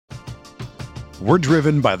We're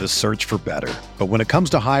driven by the search for better. But when it comes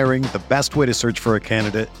to hiring, the best way to search for a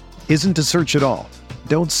candidate isn't to search at all.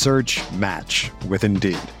 Don't search, match with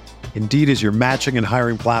Indeed. Indeed is your matching and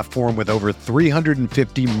hiring platform with over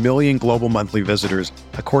 350 million global monthly visitors,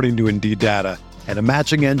 according to Indeed data, and a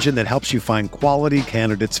matching engine that helps you find quality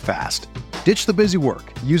candidates fast. Ditch the busy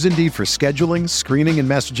work. Use Indeed for scheduling, screening, and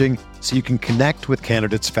messaging so you can connect with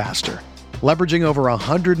candidates faster. Leveraging over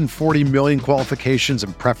 140 million qualifications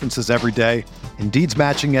and preferences every day, Indeed's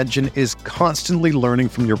matching engine is constantly learning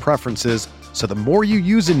from your preferences, so the more you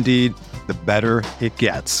use Indeed, the better it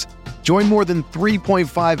gets. Join more than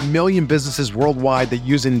 3.5 million businesses worldwide that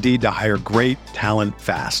use Indeed to hire great talent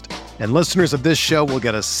fast. And listeners of this show will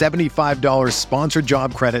get a $75 sponsored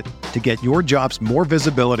job credit to get your jobs more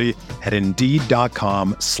visibility at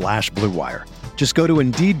Indeed.com/Blue Wire. Just go to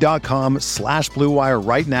Indeed.com/Blue Wire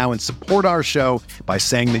right now and support our show by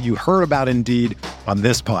saying that you heard about Indeed on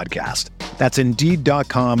this podcast. That's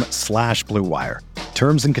Indeed.com/Blue Wire.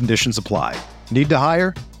 Terms and conditions apply. Need to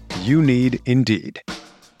hire? You need Indeed.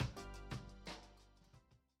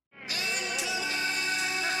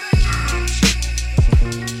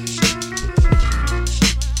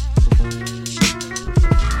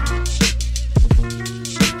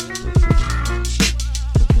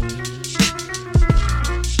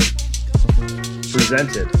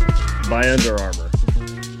 Presented by Under Armour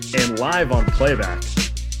and live on playback.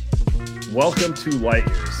 Welcome to Light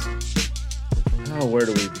Years. Oh, where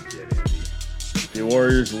do we begin, Andy? The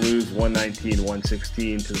Warriors lose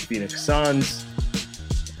 119-116 to the Phoenix Suns.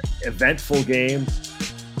 Eventful game.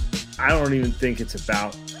 I don't even think it's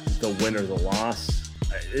about the win or the loss.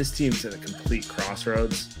 This team's at a complete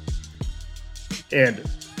crossroads. And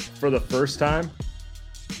for the first time,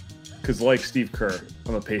 because like Steve Kerr,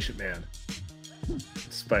 I'm a patient man.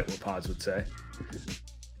 Despite what Pods would say,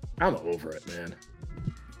 I'm over it, man.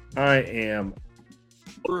 I am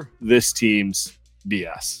over this team's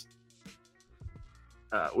BS.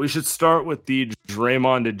 We should start with the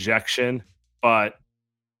Draymond ejection, but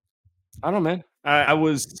I don't know, man. I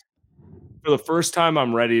was, for the first time,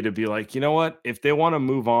 I'm ready to be like, you know what? If they want to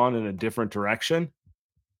move on in a different direction,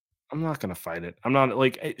 I'm not going to fight it. I'm not,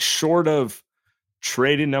 like, short of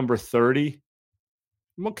trading number 30,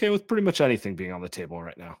 I'm okay with pretty much anything being on the table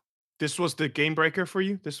right now. This was the game breaker for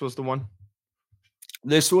you? This was the one?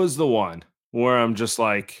 This was the one where I'm just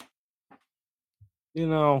like, you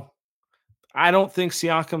know, I don't think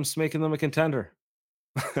Siakam's making them a contender.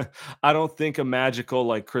 I don't think a magical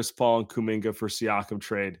like Chris Paul and Kuminga for Siakam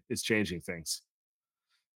trade is changing things.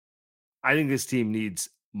 I think this team needs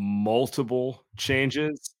multiple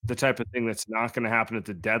changes, the type of thing that's not going to happen at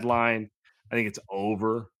the deadline. I think it's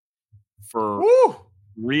over for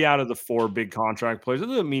 3 out of the 4 big contract players. It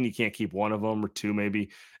doesn't mean you can't keep one of them or two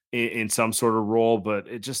maybe in some sort of role, but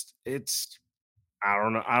it's I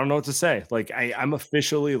don't know. I don't know what to say. Like I'm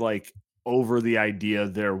officially like over the idea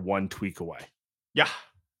they're one tweak away. Yeah.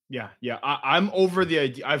 I'm over the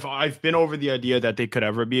idea. I've been over the idea that they could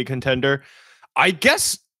ever be a contender. I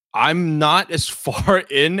guess I'm not as far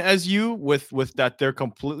in as you with that they're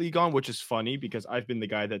completely gone, which is funny because I've been the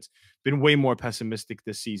guy that's been way more pessimistic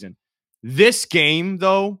this season. This game,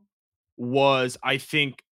 though, was, I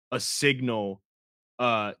think, a signal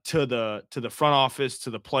to the front office,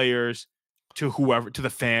 to the players, to whoever, to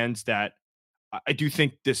the fans that I do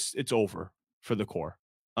think it's over for the core.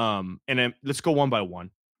 And then let's go one by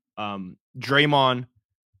one. Draymond,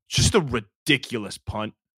 just a ridiculous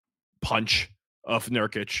punch of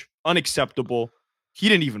Nurkic, unacceptable. He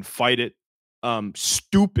didn't even fight it.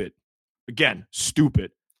 Stupid. Again,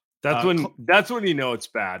 stupid. That's when you know it's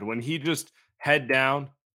bad. When he just head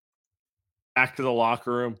down, back to the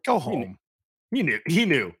locker room, go home. He knew.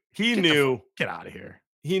 Get out of here.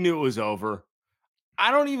 He knew it was over.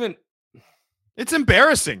 It's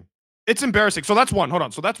embarrassing. So that's one. Hold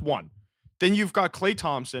on. So that's one. Then you've got Klay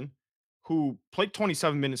Thompson, who played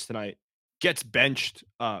 27 minutes tonight, gets benched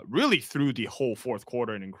really through the whole fourth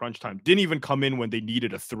quarter and in crunch time. Didn't even come in when they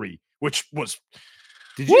needed a 3, which was.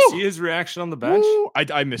 Did you see his reaction on the bench?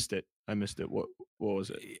 I missed it. What was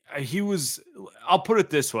it? He was, I'll put it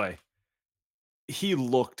this way. He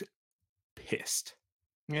looked pissed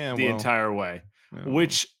the entire way,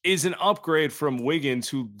 which is an upgrade from Wiggins,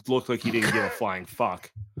 who looked like he didn't give a flying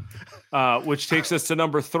fuck, which takes us to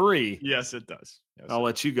number 3. Yes, it does. Yes, I'll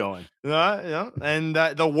let you go in. Yeah. And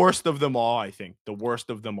the worst of them all, I think. The worst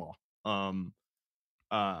of them all.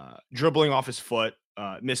 Dribbling off his foot,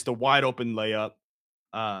 missed a wide open layup.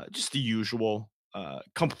 Just the usual,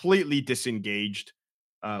 completely disengaged,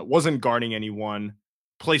 wasn't guarding anyone,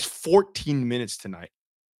 plays 14 minutes tonight.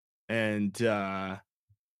 And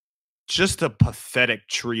just a pathetic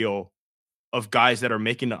trio of guys that are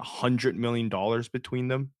making $100 million between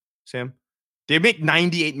them, Sam. They make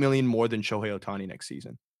 98 million more than Shohei Ohtani next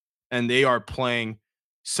season. And they are playing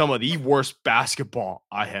some of the worst basketball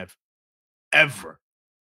I have ever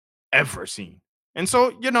seen. And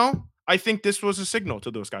so, I think this was a signal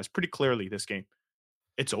to those guys pretty clearly this game.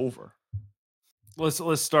 It's over.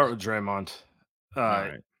 Let's start with Draymond. All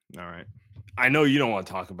right. I know you don't want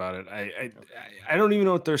to talk about it. I don't even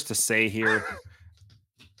know what there's to say here.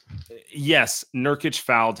 Yes, Nurkic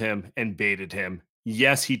fouled him and baited him.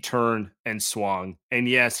 Yes, he turned and swung. And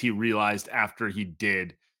yes, he realized after he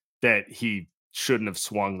did that he shouldn't have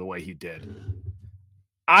swung the way he did.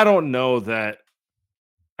 I don't know that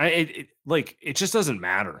it just doesn't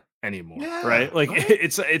matter anymore, right? Like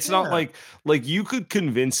it's not like you could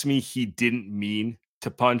convince me he didn't mean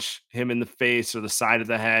to punch him in the face or the side of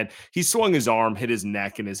the head. He swung his arm, hit his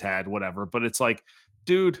neck and his head, whatever. But it's like,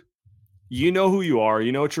 dude, you know who you are.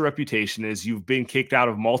 You know what your reputation is. You've been kicked out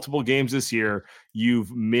of multiple games this year. You've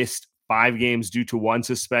missed 5 games due to 1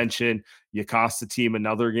 suspension. You cost the team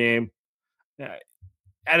another game.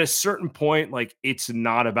 At a certain point, like, it's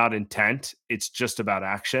not about intent. It's just about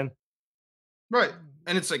action. Right.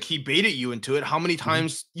 And it's like he baited you into it. How many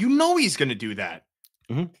times he's going to do that?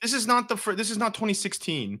 This is not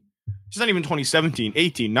 2016. It's not even 2017,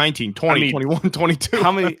 18, 19, 20, 21, 22.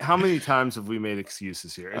 How many times have we made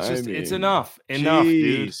excuses here? It's just it's enough. Enough,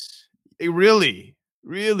 dude. Really,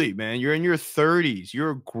 man. You're in your 30s.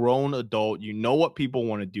 You're a grown adult. You know what people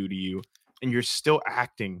want to do to you, and you're still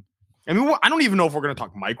acting. I mean, I don't even know if we're going to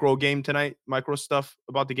talk micro stuff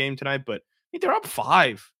about the game tonight, but they're up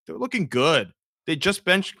 5. They're looking good. They just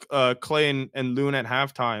benched Clay and Loon at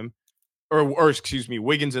halftime. Or excuse me,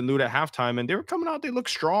 Wiggins and Lute at halftime, and they were coming out. They look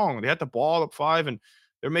strong. They had the ball up 5, and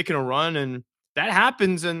they're making a run, and that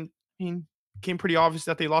happens. And it became pretty obvious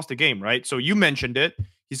that they lost the game, right? So you mentioned it.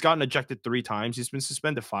 He's gotten ejected 3 times. He's been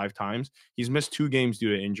suspended 5 times. He's missed 2 games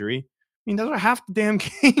due to injury. I mean, those are half the damn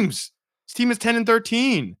games. His team is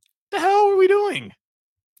 10-13. What the hell are we doing?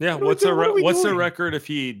 Yeah, what's the record if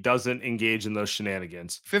he doesn't engage in those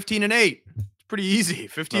shenanigans? 15-8. Pretty easy.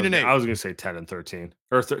 15-8. I was going to say 10-13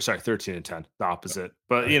 or 13-10, the opposite.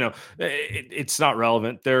 But it's not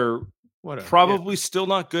relevant. They're probably still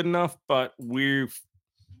not good enough, but they're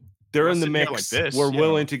in the mix. Like this, we're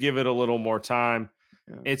willing to give it a little more time.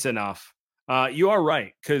 Yeah. It's enough. You are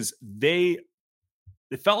right, because it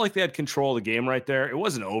felt like they had control of the game right there. It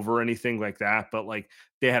wasn't over or anything like that, but like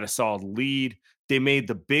they had a solid lead. They made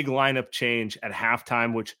the big lineup change at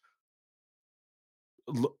halftime, which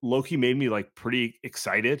Loki made me like pretty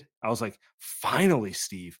excited. I was like, finally,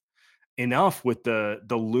 Steve, enough with the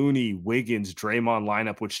Looney, Wiggins, Draymond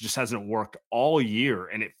lineup, which just hasn't worked all year.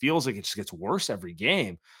 And it feels like it just gets worse every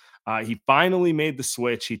game. He finally made the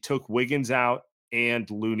switch. He took Wiggins out and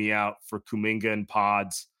Looney out for Kuminga and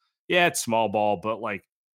Pods. Yeah, it's small ball, but like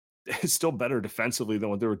it's still better defensively than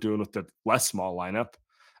what they were doing with the less small lineup.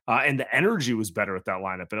 And the energy was better with that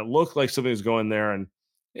lineup. And it looked like something was going there. And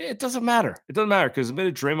it doesn't matter. It doesn't matter, because the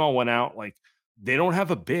minute Draymond went out, like, they don't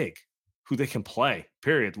have a big who they can play,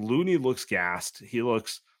 period. Looney looks gassed. He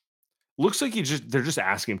looks like they're just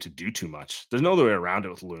asking him to do too much. There's no other way around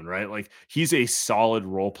it with Loon, right? Like, he's a solid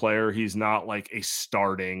role player. He's not like a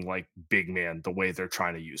starting like big man the way they're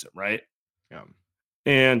trying to use him, right? Yeah.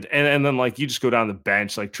 And then like you just go down the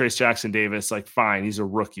bench, like Trace Jackson Davis, like fine, he's a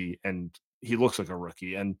rookie and he looks like a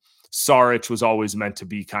rookie. And Saric was always meant to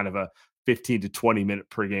be kind of a 15 to 20 minute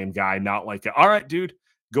per game guy, not like all right, dude,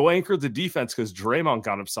 go anchor the defense because Draymond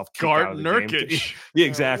got himself kicked out of the Nurkic. Game. Yeah,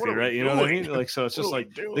 exactly, right? You know what I mean? Like, so it's just like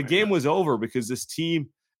the game was over because this team,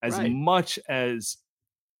 as much as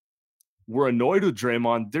we're annoyed with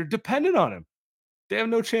Draymond, they're dependent on him. They have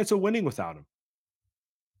no chance of winning without him.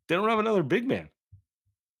 They don't have another big man.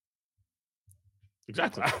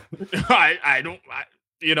 Exactly.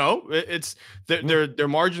 It's their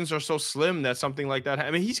margins are so slim that something like that.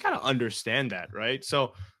 I mean, he's got to understand that, right?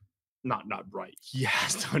 So, not right. He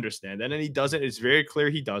has to understand that, and he doesn't. It's very clear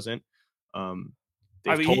he doesn't.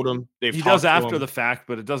 They've told him. He does after the fact,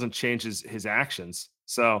 but it doesn't change his actions.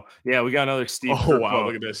 So, yeah, we got another Steve. Oh wow!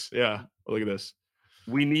 Look at this. Yeah, look at this.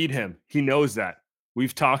 We need him. He knows that.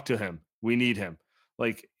 We've talked to him. We need him.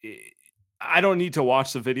 Like, I don't need to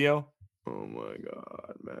watch the video. Oh my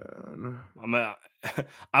God, man!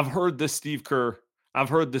 I've heard this Steve Kerr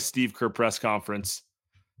press conference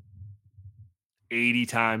 80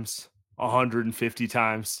 times, 150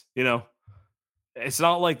 times. You know, it's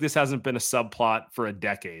not like this hasn't been a subplot for a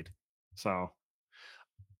decade. So,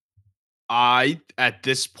 I at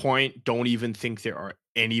this point don't even think there are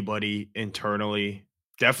anybody internally,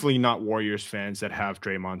 definitely not Warriors fans, that have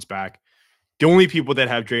Draymond's back. the only people that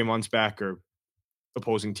have Draymond's back are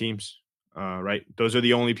opposing teams, right? Those are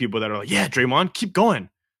the only people that are like, yeah, Draymond, keep going.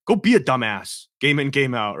 Go be a dumbass game in,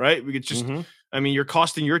 game out, right? We could just, I mean, you're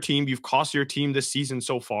costing your team. You've cost your team this season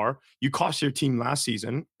so far. You cost your team last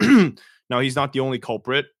season. Now, he's not the only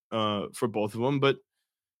culprit for both of them, but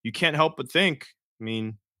you can't help but think, I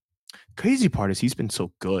mean, crazy part is he's been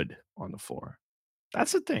so good on the floor.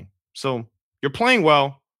 That's the thing. So you're playing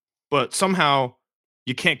well, but somehow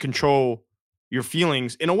you can't control your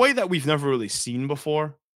feelings in a way that we've never really seen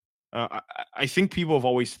before. I think people have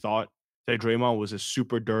always thought that Draymond was a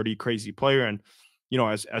super dirty, crazy player. And, you know,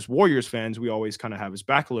 as Warriors fans, we always kind of have his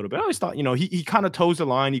back a little bit. I always thought, you know, he kind of toes the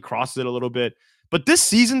line. He crosses it a little bit. But this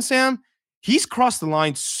season, Sam, he's crossed the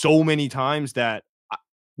line so many times that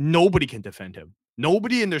nobody can defend him.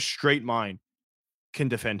 Nobody in their straight mind can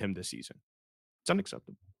defend him this season. It's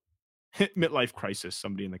unacceptable. Midlife crisis,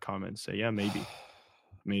 somebody in the comments say, yeah, maybe.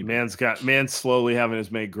 Man's slowly having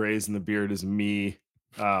his May grays and the beard is me.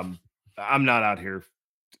 I'm not out here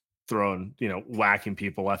throwing, you know, whacking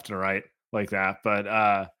people left and right like that.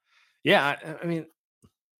 But yeah, I mean,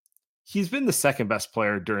 he's been the second best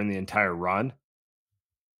player during the entire run.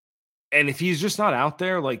 And if he's just not out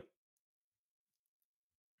there, like,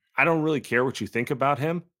 I don't really care what you think about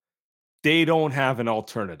him. They don't have an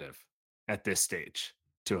alternative at this stage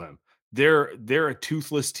to him. They're a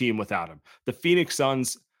toothless team without him. The Phoenix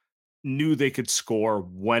Suns knew they could score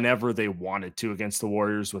whenever they wanted to against the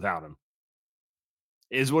Warriors without him.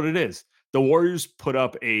 Is what it is. The Warriors put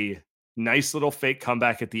up a nice little fake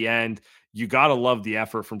comeback at the end. You got to love the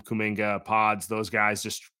effort from Kuminga, Pods, those guys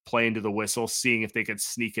just playing to the whistle, seeing if they could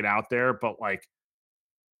sneak it out there. But, like,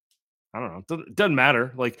 I don't know. It doesn't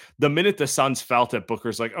matter. Like, the minute the Suns felt it,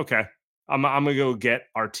 Booker's like, okay, I'm going to go get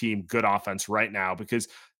our team good offense right now because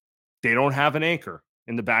they don't have an anchor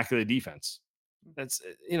in the back of the defense. That's,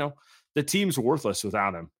 you know, the team's worthless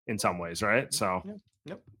without him in some ways, right? So,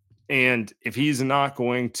 Yep. And if he's not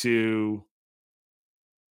going to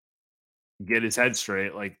get his head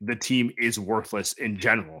straight, like, the team is worthless in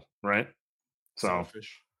general, right? So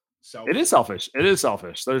Selfish. it is selfish. It is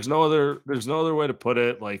selfish. There's no other way to put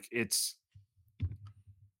it. Like,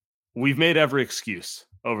 we've made every excuse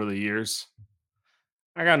over the years.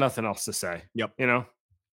 I got nothing else to say. Yep. You know,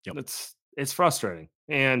 Yep. It's frustrating.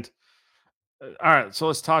 And all right, so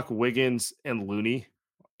let's talk Wiggins and Looney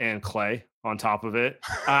and Clay on top of it.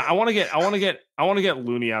 I want to get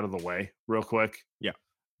Looney out of the way real quick. Yeah.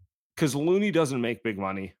 Because Looney doesn't make big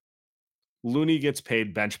money. Looney gets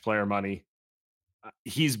paid bench player money.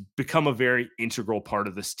 He's become a very integral part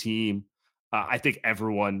of this team. I think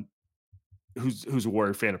everyone who's a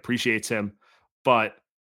Warrior fan appreciates him, but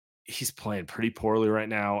he's playing pretty poorly right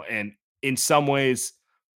now. And in some ways,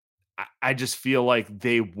 I just feel like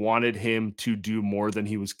they wanted him to do more than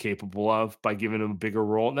he was capable of by giving him a bigger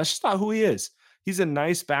role. And that's just not who he is. He's a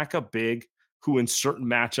nice backup big who in certain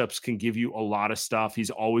matchups can give you a lot of stuff. He's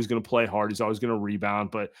always going to play hard. He's always going to rebound,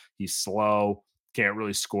 but he's slow, can't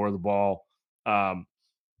really score the ball.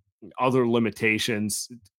 Other limitations.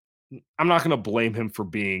 I'm not going to blame him for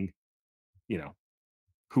being, you know,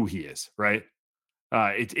 who he is, right?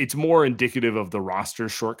 It's more indicative of the roster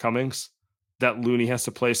shortcomings that Looney has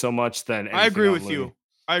to play so much than I agree with Looney. you.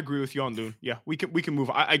 I agree with you on Looney. Yeah, we can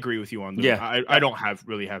move. I agree with you on Looney. Yeah. I don't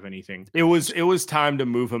really have anything. It was time to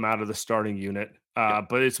move him out of the starting unit.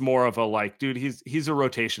 But it's more of a, like, dude, he's a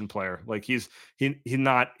rotation player. Like, he's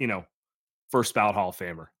not, you know, first ballot Hall of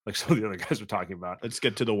Famer like some of the other guys we're talking about. Let's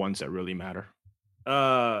get to the ones that really matter.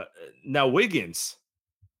 Now Wiggins,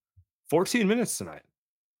 14 minutes tonight.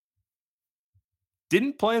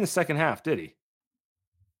 Didn't play in the second half, did he?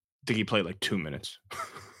 I think he played like 2 minutes.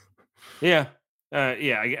 Yeah.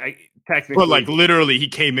 I technically, but like literally, he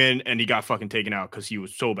came in and he got fucking taken out because he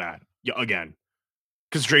was so bad. Yeah, again,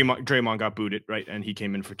 because Draymond got booted, right? And he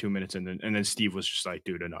came in for 2 minutes, and then Steve was just like,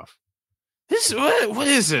 "Dude, enough." What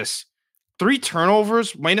is this? 3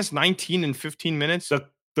 turnovers, minus 19 in 15 minutes.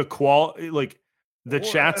 The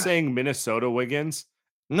chat saying Minnesota Wiggins.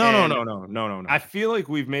 No. I feel like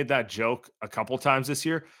we've made that joke a couple times this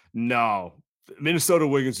year. No, Minnesota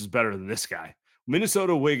Wiggins is better than this guy.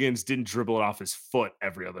 Minnesota Wiggins didn't dribble it off his foot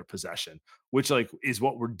every other possession, which, like, is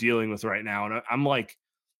what we're dealing with right now. And I'm like,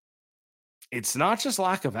 it's not just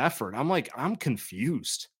lack of effort. I'm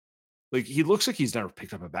confused. Like, he looks like he's never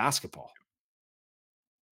picked up a basketball.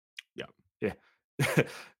 Yeah.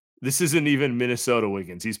 This isn't even Minnesota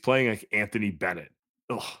Wiggins. He's playing like Anthony Bennett.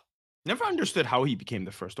 Ugh. Never understood how he became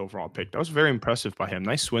the first overall pick. That was very impressive by him.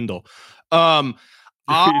 Nice swindle. You're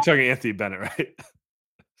talking Anthony Bennett, right?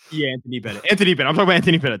 Yeah, Anthony Bennett. I'm talking about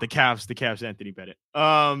Anthony Bennett. The Cavs. Anthony Bennett.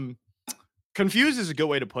 confused is a good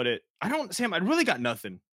way to put it. Sam, I really got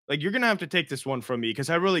nothing. Like, you're going to have to take this one from me because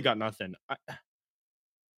I really got nothing.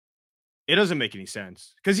 It doesn't make any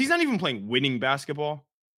sense because he's not even playing winning basketball.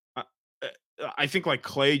 I think like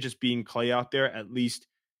Klay just being Klay out there, at least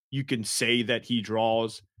you can say that he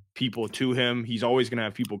draws people to him. He's always going to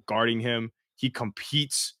have people guarding him. He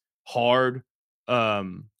competes hard.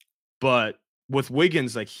 But with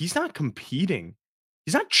Wiggins, like, he's not competing.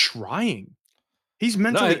 He's not trying. He's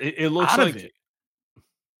mentally it looks out like of it.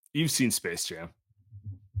 You've seen Space Jam.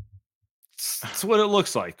 That's what it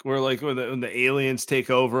looks like. Where like when the aliens take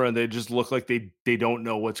over and they just look like they don't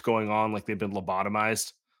know what's going on, like they've been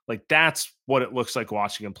lobotomized. Like that's what it looks like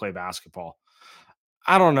watching him play basketball.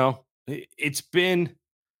 I don't know. It's been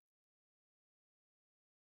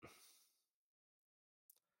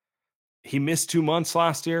he missed 2 months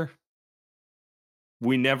last year.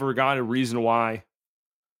 We never got a reason why.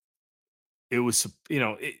 It was,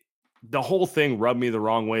 the whole thing rubbed me the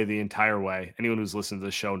wrong way the entire way. Anyone who's listened to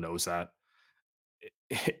the show knows that.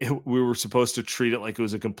 We were supposed to treat it like it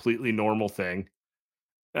was a completely normal thing.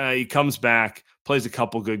 He comes back, plays a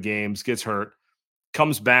couple good games, gets hurt,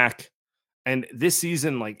 comes back. And this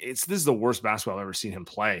season, like this is the worst basketball I've ever seen him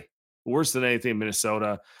play. Worse than anything in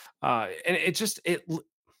Minnesota. And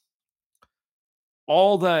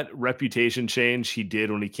all that reputation change he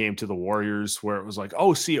did when he came to the Warriors, where it was like,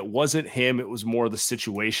 oh, see, it wasn't him. It was more the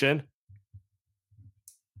situation.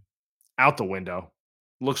 Out the window.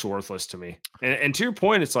 Looks worthless to me. And to your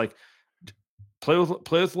point, it's like play with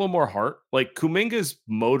a little more heart. Like Kuminga's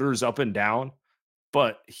motor's up and down,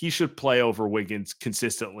 but he should play over Wiggins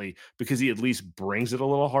consistently because he at least brings it a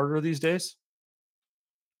little harder these days.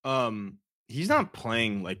 He's not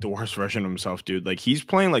playing like the worst version of himself, dude. Like he's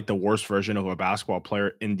playing like the worst version of a basketball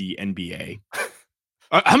player in the NBA.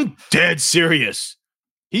 I'm dead serious.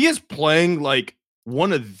 He is playing like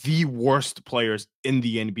one of the worst players in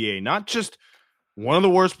the NBA, not just one of the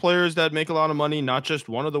worst players that make a lot of money, not just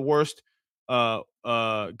one of the worst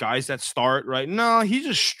guys that start, right? No, he's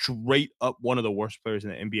just straight up one of the worst players in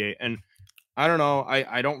the NBA. And I don't know.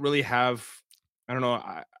 I don't really have, I don't know.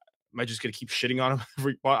 Am I just going to keep shitting on him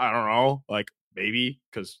every part? I don't know. Like, maybe,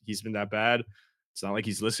 because he's been that bad. It's not like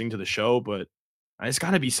he's listening to the show, but it's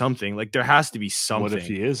got to be something. Like, there has to be something. What if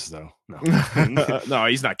he is, though? No, no,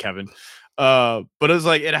 he's not Kevin. But it's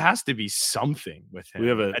like, it has to be something with him.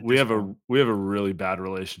 We have a really bad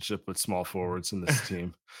relationship with small forwards in this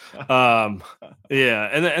team. Yeah.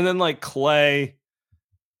 And then like Clay's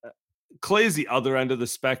the other end of the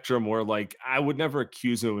spectrum where like, I would never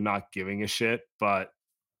accuse him of not giving a shit, but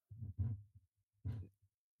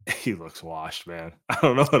he looks washed, man. I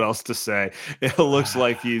don't know what else to say. It looks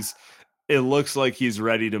like he's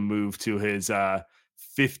ready to move to his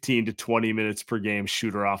 15 to 20 minutes per game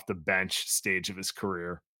shooter off the bench stage of his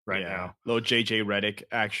career now. Little JJ Redick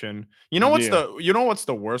action. You know what's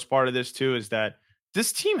the worst part of this too is that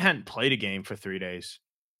this team hadn't played a game for 3 days.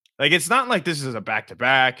 Like, it's not like this is a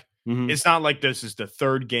back-to-back. Mm-hmm. It's not like this is the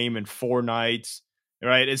third game in 4 nights,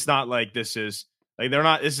 right? It's not like this is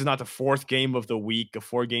not the fourth game of the week, a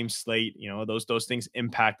 4-game slate. You know, those things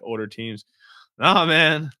impact older teams. Nah,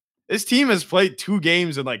 man, this team has played 2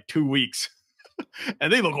 games in like 2 weeks,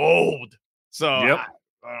 and they look old. So yep.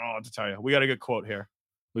 I don't know what to tell you. We got a good quote here.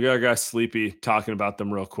 We got a guy Sleepy talking about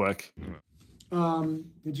them real quick.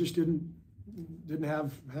 It just didn't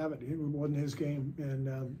have it. It wasn't his game,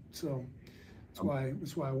 and so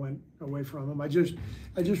that's why I went away from him. I just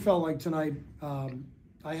felt like tonight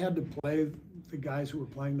I had to play the guys who were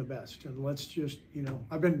playing the best, and let's just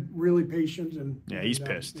I've been really patient and he's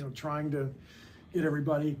pissed. Trying to get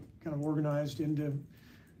everybody kind of organized into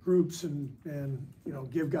groups and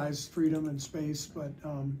give guys freedom and space, but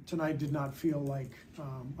tonight did not feel like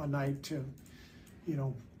a night to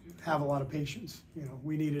have a lot of patience.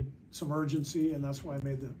 We needed some urgency, and that's why I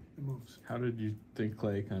made the moves. How did you think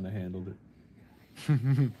Klay kind of handled it?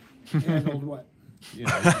 Handled what? This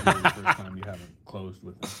is the first time you haven't closed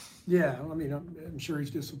with him. Yeah, I mean, I'm sure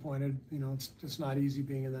he's disappointed. It's not easy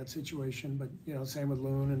being in that situation, but same with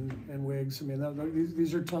Loon and Wiggs. I mean,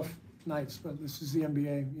 these are tough nights, but this is the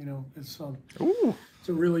NBA. It's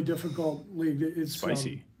a really difficult league. It's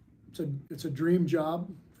spicy. It's a dream job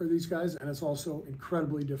for these guys, and it's also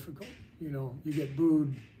incredibly difficult. You get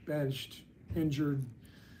booed, benched, injured,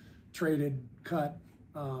 traded, cut.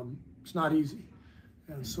 It's not easy.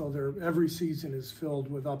 And so every season is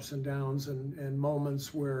filled with ups and downs and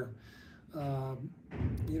moments where,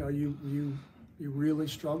 you really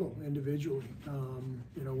struggle individually,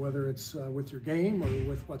 whether it's with your game or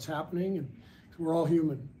with what's happening. And we're all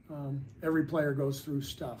human. Every player goes through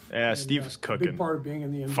stuff. Yeah, Steve is cooking. A big part of being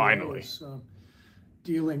in the NBA finally is,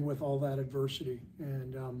 dealing with all that adversity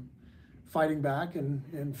and fighting back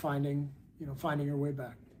and finding your way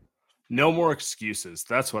back. No more excuses.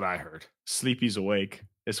 That's what I heard. Sleepy's awake.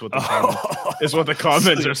 Is what the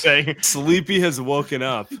comments are saying. Sleepy has woken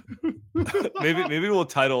up. maybe we'll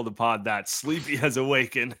title the pod that Sleepy has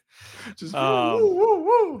awakened. Just woo, woo,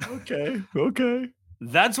 woo. Okay.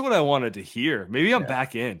 That's what I wanted to hear. Maybe I'm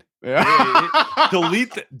back in. Yeah.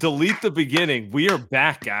 Delete the beginning. We are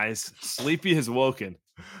back, guys. Sleepy has woken.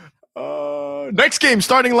 Next game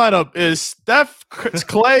starting lineup is Steph,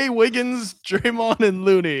 Clay, Wiggins, Draymond, and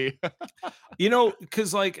Looney.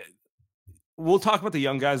 Because like we'll talk about the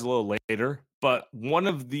young guys a little later, but one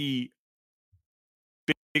of the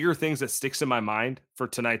bigger things that sticks in my mind for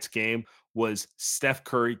tonight's game was Steph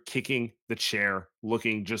Curry kicking the chair,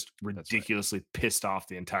 looking just ridiculously pissed off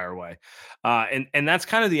the entire way. And that's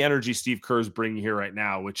kind of the energy Steve Kerr's bringing here right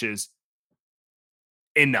now, which is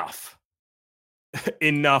enough.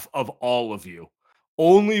 Enough of all of you.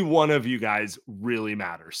 Only one of you guys really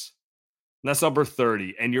matters. And that's number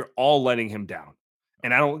 30. And you're all letting him down.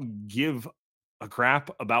 And I don't give a crap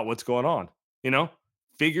about what's going on.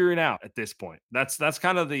 Figure it out at this point. That's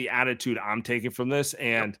kind of the attitude I'm taking from this.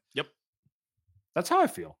 And Yep. That's how I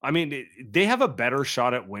feel. I mean, they have a better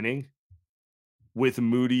shot at winning with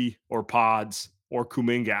Moody or Pods or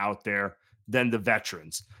Kuminga out there than the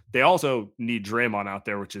veterans. They also need Draymond out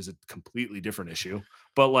there, which is a completely different issue.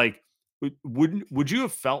 But like, would you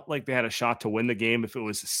have felt like they had a shot to win the game if it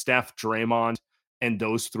was Steph, Draymond, and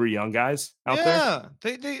those three young guys out there?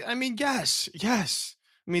 Yeah, I mean, yes.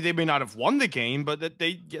 I mean, they may not have won the game, but that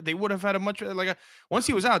they would have had a much once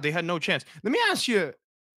he was out, they had no chance. Let me ask you,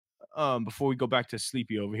 before we go back to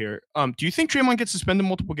Sleepy over here, do you think Draymond gets suspended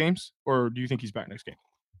multiple games, or do you think he's back next game?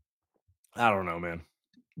 I don't know, man.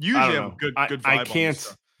 You usually have a good vibe. I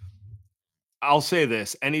can't. I'll say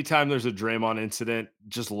this: anytime there's a Draymond incident,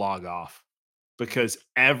 just log off, because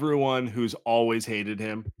everyone who's always hated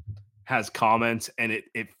him has comments, and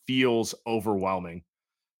it feels overwhelming.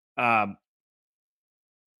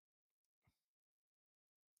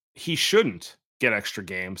 He shouldn't get extra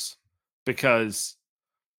games because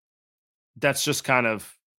that's just kind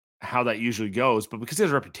of how that usually goes. But because of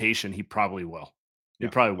his reputation, he probably will. He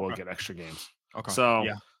probably will get extra games. Okay. So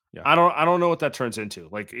yeah. I don't know what that turns into.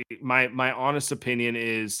 Like my honest opinion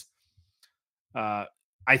is, I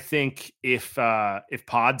think if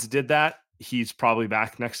Pods did that, he's probably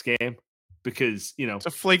back next game because it's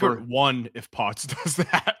a flagrant one if Pods does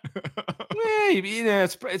that.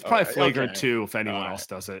 It's probably flagrant two if anyone else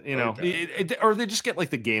does it. Or they just get like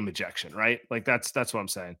the game ejection, right? Like that's what I'm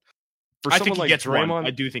saying. I think he gets Draymond, one.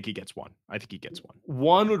 I do think he gets one. I think he gets one.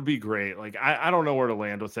 One would be great. Like I don't know where to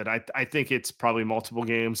land with it. I think it's probably multiple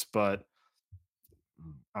games, but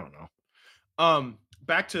I don't know.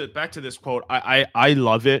 Back to this quote. I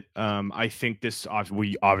love it. I think this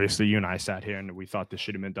we obviously you and I sat here and we thought this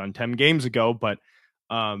should have been done 10 games ago, but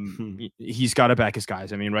he's got to back his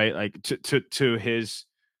guys. I mean, right? Like to his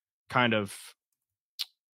kind of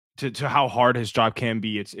to how hard his job can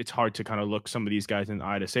be. It's hard to kind of look some of these guys in the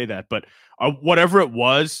eye to say that, but whatever it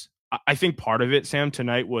was, I think part of it, Sam,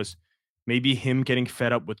 tonight was maybe him getting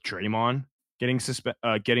fed up with Draymond getting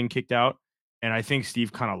kicked out. And I think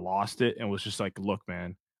Steve kind of lost it and was just like, look,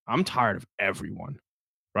 man, I'm tired of everyone,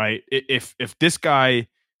 right? If this guy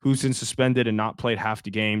who's been suspended and not played half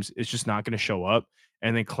the games is just not going to show up,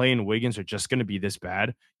 and then Clay and Wiggins are just going to be this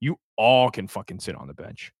bad, you all can fucking sit on the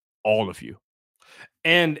bench. All of you.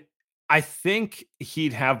 And I think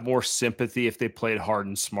he'd have more sympathy if they played hard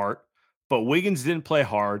and smart, but Wiggins didn't play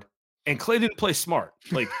hard and Clay didn't play smart.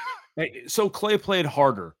 Like, so Clay played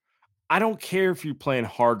harder. I don't care if you're playing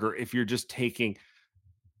harder, if you're just taking,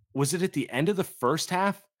 was it at the end of the first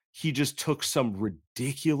half? He just took some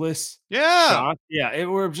ridiculous shot. Yeah.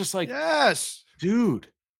 We're just like, yes, dude.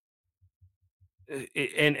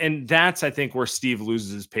 And that's, I think, where Steve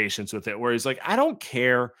loses his patience with it, where he's like, I don't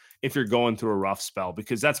care if you're going through a rough spell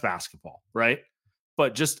because that's basketball, right?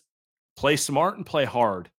 But just play smart and play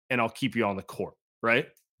hard, and I'll keep you on the court, right?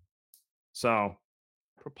 So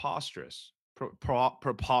preposterous.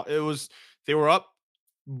 It was they were up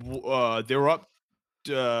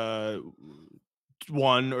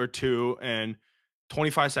 1 or 2 and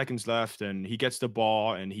 25 seconds left, and he gets the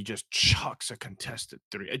ball and he just chucks a contested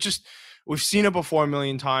 3. We've seen it before a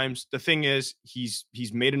million times. The thing is, he's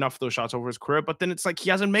made enough of those shots over his career, but then it's like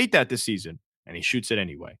he hasn't made that this season, and he shoots it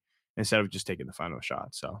anyway instead of just taking the final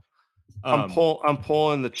shot. So I'm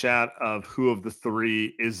pulling the chat of who of the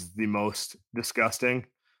 3 is the most disgusting.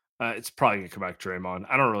 It's probably gonna come back to Draymond.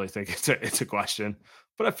 I don't really think it's a question,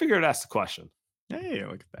 but I figured I'd ask the question. Hey,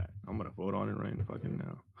 look at that! I'm gonna vote on it right fucking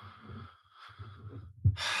now.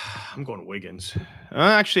 I'm going to Wiggins.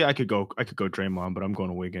 Actually, I could go Draymond, but I'm going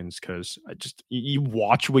to Wiggins because you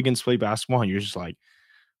watch Wiggins play basketball and you're just like,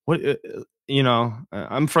 what?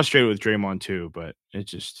 I'm frustrated with Draymond too, but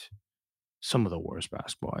it's just some of the worst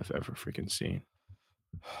basketball I've ever freaking seen.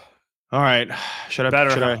 All right, should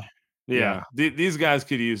I? Yeah. These guys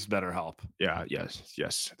could use better help. Yeah,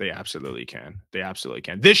 yes, they absolutely can.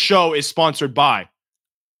 This show is sponsored by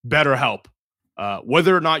BetterHelp.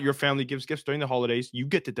 Whether or not your family gives gifts during the holidays, you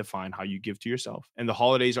get to define how you give to yourself. And the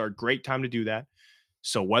holidays are a great time to do that.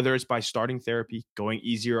 So whether it's by starting therapy, going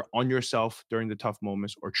easier on yourself during the tough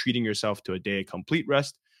moments, or treating yourself to a day of complete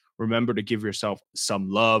rest, remember to give yourself some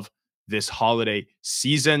love this holiday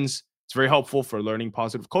seasons. It's very helpful for learning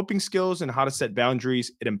positive coping skills and how to set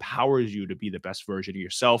boundaries. It empowers you to be the best version of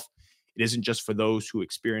yourself. It isn't just for those who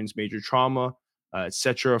experience major trauma,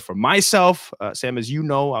 etc. For myself, Sam, as you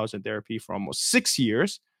know, I was in therapy for almost 6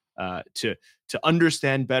 years to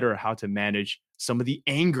understand better how to manage some of the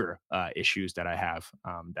anger issues that I have.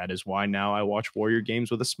 That is why now I watch Warrior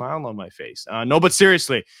games with a smile on my face. No, but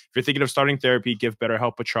seriously, if you're thinking of starting therapy, give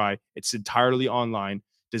BetterHelp a try. It's entirely online,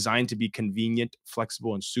 designed to be convenient,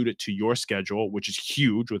 flexible, and suited to your schedule, which is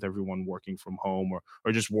huge with everyone working from home or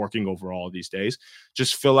just working overall these days.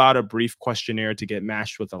 Just fill out a brief questionnaire to get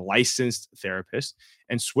matched with a licensed therapist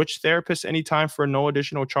and switch therapists anytime for no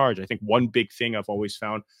additional charge. I think one big thing I've always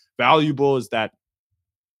found valuable is that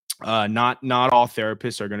not all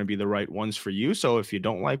therapists are going to be the right ones for you. So if you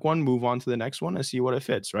don't like one, move on to the next one and see what it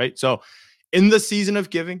fits, right? So in the season of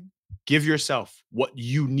giving, give yourself what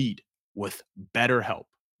you need with BetterHelp.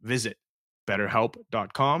 Visit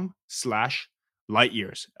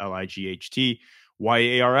betterhelp.com/lightyears,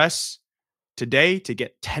 LIGHTYARS today to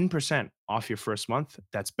get 10% off your first month.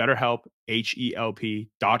 That's BetterHelp,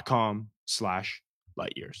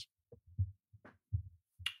 HELP.com/lightyears.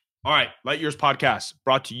 All right, Light Years podcast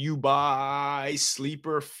brought to you by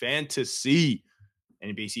Sleeper Fantasy.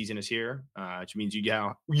 NBA season is here, which means you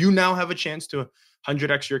now have a chance to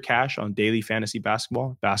 100x your cash on daily fantasy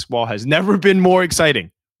basketball. Basketball has never been more exciting,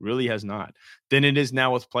 really has not, than it is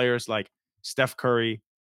now with players like Steph Curry,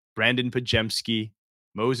 Brandon Pajemski,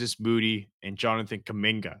 Moses Moody, and Jonathan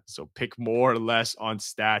Kuminga. So pick more or less on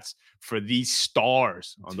stats for these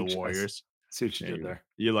stars on the Warriors. See what you did there.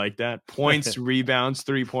 You like that? Points, rebounds,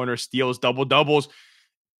 three-pointer, steals, double-doubles,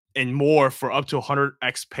 and more for up to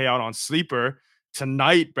 100x payout on Sleeper.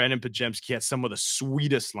 Tonight, Brandon Pajemski had some of the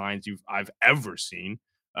sweetest lines I've ever seen.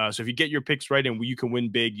 So if you get your picks right and you can win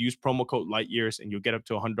big, use promo code LIGHTYEARS and you'll get up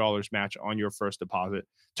to $100 match on your first deposit.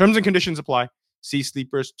 Terms and conditions apply. See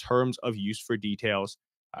Sleeper's terms of use for details.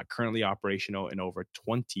 Currently operational in over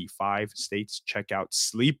 25 states. Check out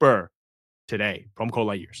Sleeper today. Promo code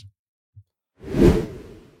LIGHTYEARS.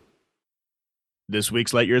 This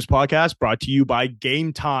week's Light Years podcast brought to you by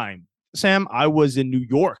Game Time. Sam, I was in New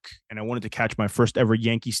York and I wanted to catch my first ever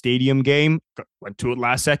Yankee Stadium game. Went to it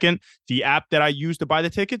last second. The app that I used to buy the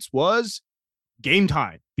tickets was Game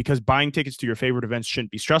Time, because buying tickets to your favorite events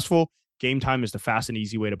shouldn't be stressful. Game Time is the fast and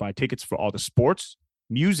easy way to buy tickets for all the sports,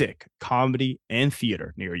 music, comedy, and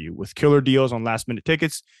theater near you. With killer deals on last-minute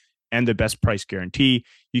tickets and the best price guarantee,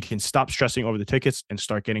 you can stop stressing over the tickets and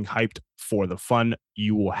start getting hyped for the fun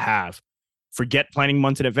you will have. Forget planning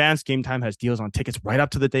months in advance. Game Time has deals on tickets right up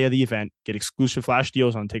to the day of the event. Get exclusive flash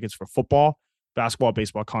deals on tickets for football, basketball,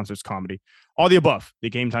 baseball, concerts, comedy, all the above. The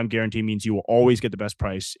Game Time guarantee means you will always get the best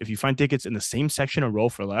price. If you find tickets in the same section or row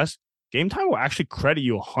for less, Game Time will actually credit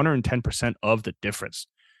you 110% of the difference.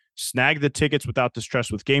 Snag the tickets without the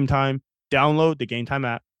stress with Game Time. Download the Game Time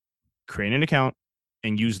app, create an account,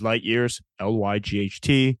 and use LIGHTYEARS,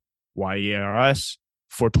 LYGHTYEARS,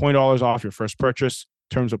 for $20 off your first purchase.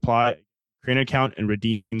 Terms apply. Create an account and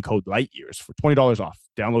redeem code LIGHTYEARS for $20 off.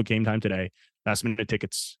 Download Game Time today. Last minute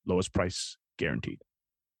tickets, lowest price guaranteed.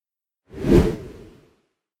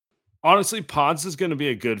 Honestly, Pods is going to be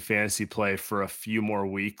a good fantasy play for a few more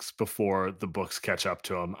weeks before the books catch up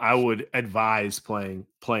to him. I would advise playing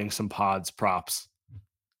some Pods props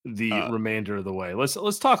the remainder of the way. Let's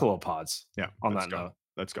talk a little Pods. Yeah, on that note.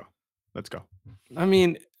 Let's go. I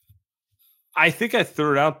mean, I think I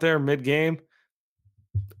threw it out there mid-game.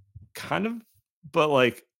 Kind of, but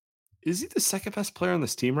like, is he the second best player on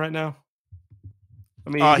this team right now? I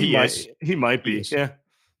mean, he might be. Yeah,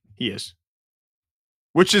 he is.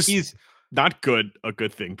 Which is he's not a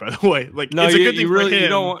good thing, by the way. Like, no, it's a good thing really, for him.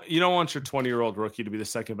 You don't want your 20-year-old rookie to be the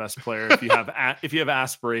second best player if you have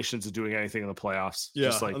aspirations of doing anything in the playoffs. Yeah,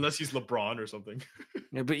 just like, unless he's LeBron or something.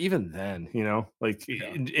 Yeah, but even then,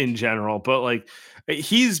 in general, but like,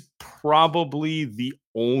 he's probably the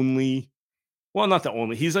only. Well, not the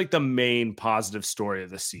only. He's like the main positive story of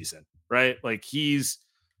this season, right? Like he's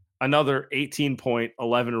another 18 point,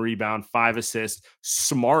 11 rebound, 5 assists,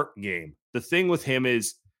 smart game. The thing with him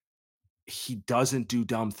is he doesn't do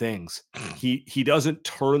dumb things. He doesn't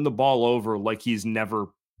turn the ball over like he's never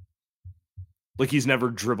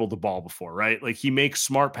dribbled the ball before, right? Like he makes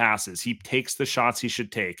smart passes. He takes the shots he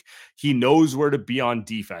should take. He knows where to be on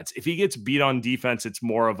defense. If he gets beat on defense, it's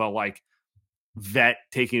more of a like vet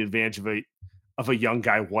taking advantage of a young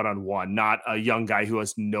guy one-on-one, not a young guy who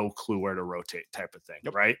has no clue where to rotate type of thing,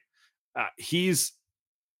 right? I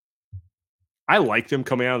liked him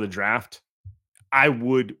coming out of the draft. I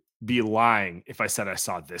would be lying if I said I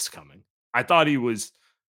saw this coming. I thought he was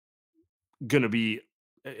going to be,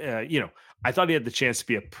 I thought he had the chance to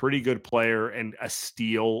be a pretty good player and a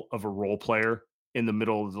steal of a role player in the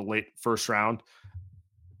middle of the late first round.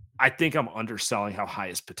 I think I'm underselling how high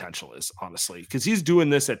his potential is, honestly, because he's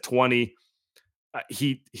doing this at 20.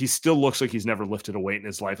 He still looks like he's never lifted a weight in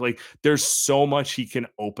his life. Like there's so much he can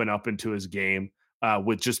open up into his game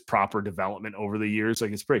with just proper development over the years.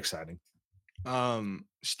 Like it's pretty exciting.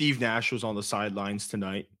 Steve Nash was on the sidelines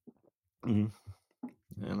tonight. Mm-hmm.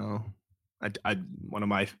 You know, I one of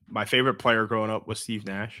my favorite player growing up was Steve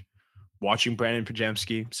Nash. Watching Brandon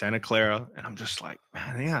Podziemski, Santa Clara, and I'm just like,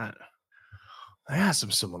 man, they got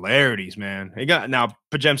some similarities, man. Now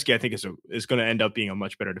Podziemski, I think is going to end up being a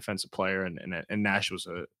much better defensive player, and Nash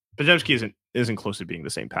Podziemski isn't close to being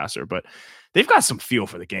the same passer, but they've got some feel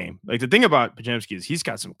for the game. Like the thing about Podziemski is he's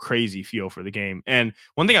got some crazy feel for the game, and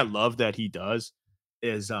one thing I love that he does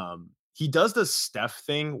is he does the Steph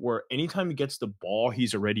thing where anytime he gets the ball,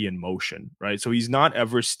 he's already in motion, right? So he's not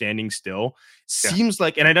ever standing still. Seems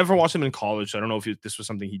like, and I never watched him in college, so I don't know if this was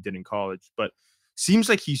something he did in college, but seems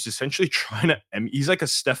like he's essentially trying to, he's like a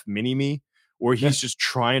Steph mini-me, where he's just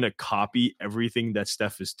trying to copy everything that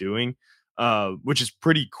Steph is doing, which is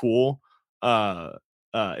pretty cool.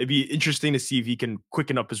 It'd be interesting to see if he can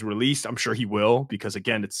quicken up his release. I'm sure he will, because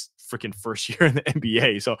again, it's freaking first year in the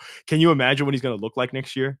NBA. So can you imagine what he's going to look like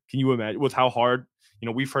next year? Can you imagine with how hard,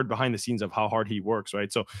 we've heard behind the scenes of how hard he works,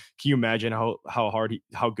 right? So can you imagine how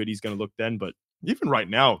good he's going to look then? But even right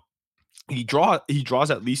now, he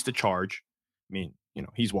draws at least a charge. I mean,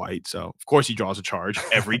 he's white, so of course he draws a charge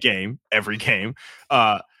every game. 11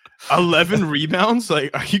 rebounds.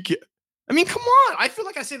 Like, are you kidding? I mean, come on. I feel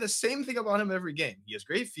like I say the same thing about him every game. He has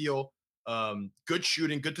great feel, good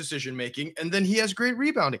shooting, good decision making, and then he has great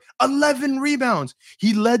rebounding. 11 rebounds.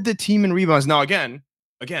 He led the team in rebounds. Now, again,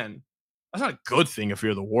 that's not a good thing if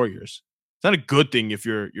you're the Warriors. It's not a good thing if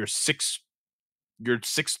your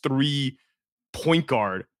 6'3" point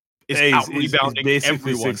guard is out rebounding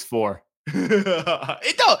basically everyone. 6'4".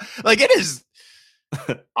 It is.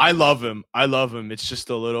 I love him. It's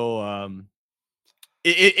just a little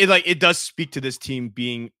it does speak to this team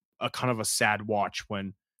being a kind of a sad watch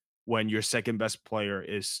when your second best player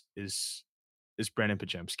is Brandon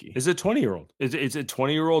Podziemski. Is a 20-year-old. It's a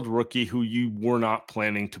 20-year-old rookie who you were not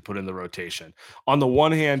planning to put in the rotation. On the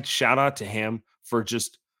one hand, shout out to him for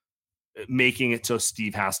just making it so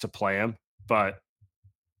Steve has to play him, but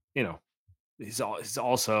he's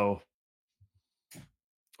also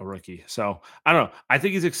a rookie. So I don't know. I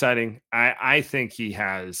think he's exciting. I think he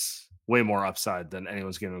has way more upside than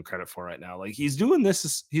anyone's giving him credit for right now. Like he's doing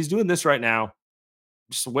this right now.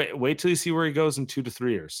 Just wait till you see where he goes in 2 to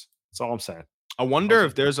 3 years. That's all I'm saying. I wonder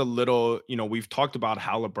if there's a little, we've talked about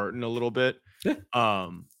Halliburton a little bit. Yeah.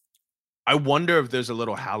 I wonder if there's a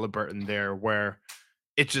little Halliburton there where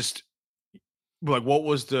it just like what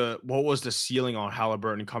was the ceiling on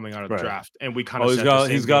Halliburton coming out of the draft, and we kind of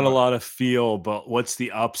he's got a lot of feel, but what's the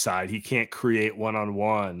upside? He can't create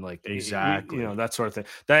one-on-one, like exactly, that sort of thing.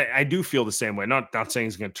 That I do feel the same way. Not saying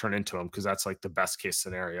he's going to turn into him, because that's like the best case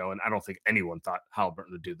scenario, and I don't think anyone thought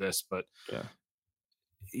Halliburton would do this, but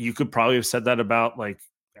you could probably have said that about, like,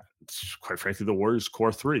 quite frankly, the Warriors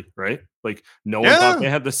core 3, right? Like no one thought they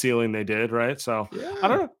had the ceiling they did, right? So I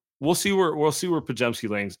don't know. We'll see where Podziemski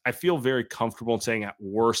lands. I feel very comfortable in saying at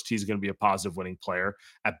worst he's going to be a positive winning player.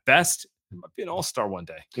 At best, he might be an all-star one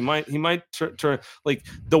day. He might turn like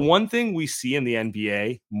the one thing we see in the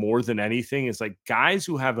NBA more than anything is like guys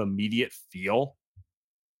who have immediate feel,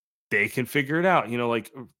 they can figure it out.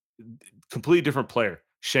 Like completely different player.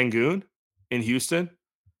 Şengün in Houston,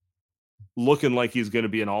 looking like he's going to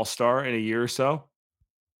be an all-star in a year or so.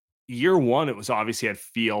 Year one, it was obviously had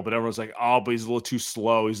feel, but everyone's like, oh, but he's a little too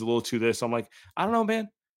slow. He's a little too this. I'm like, I don't know, man.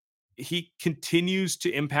 He continues to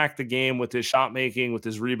impact the game with his shot making, with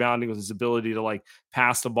his rebounding, with his ability to like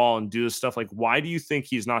pass the ball and do this stuff. Like, why do you think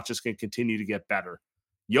he's not just going to continue to get better?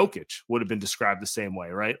 Jokic would have been described the same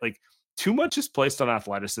way, right? Like too much is placed on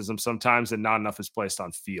athleticism sometimes and not enough is placed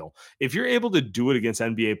on feel. If you're able to do it against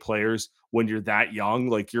NBA players when you're that young,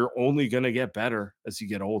 like you're only going to get better as you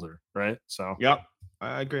get older, right? So, Yep,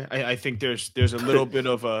 I agree. I think there's a little bit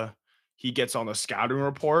of a he gets on the scouting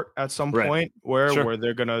report at some Right. point where Sure.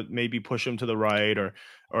 they're gonna maybe push him to the right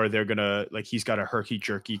or they're gonna like he's got a herky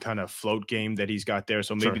jerky kind of float game that he's got there,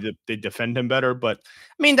 so maybe Sure. they defend him better. But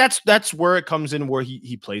I mean that's where it comes in where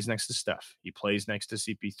he plays next to Steph, he plays next to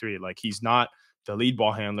CP3. Like he's not the lead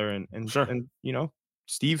ball handler, Sure. and you know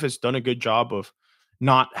Steve has done a good job of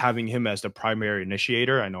not having him as the primary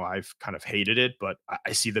initiator. I know I've kind of hated it, but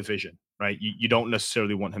I see the vision, right? You don't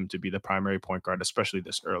necessarily want him to be the primary point guard, especially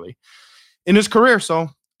this early in his career. So,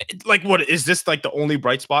 like, what is this like the only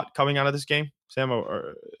bright spot coming out of this game, Sam?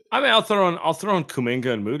 Or I mean, I'll throw in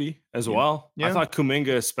Kuminga and Moody as well. Yeah. I thought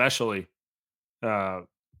Kuminga especially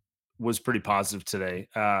was pretty positive today.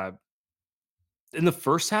 In the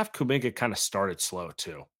first half, Kuminga kind of started slow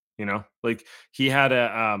too. You know, like he had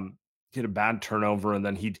a bad turnover, and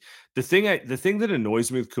then the thing that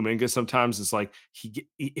annoys me with Kuminga sometimes is like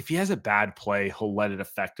if he has a bad play, he'll let it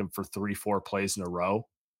affect him for 3-4 plays in a row,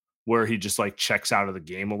 where he just like checks out of the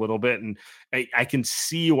game a little bit. And I can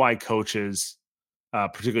see why coaches,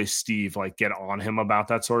 particularly Steve, like get on him about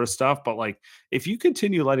that sort of stuff. But like if you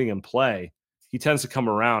continue letting him play, he tends to come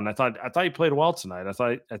around. I thought he played well tonight. I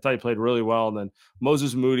thought he played really well. And then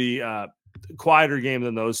Moses Moody, quieter game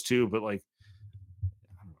than those two, but like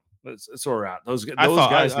it's where we're at. Those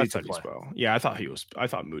guys need to play. Well. Yeah, I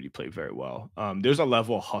thought Moody played very well. There's a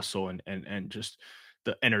level of hustle and just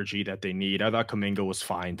the energy that they need. I thought Kuminga was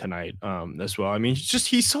fine tonight as well. I mean,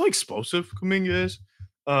 he's so explosive, Kuminga is.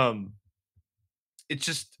 It's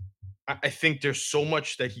just I think there's so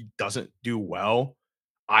much that he doesn't do well.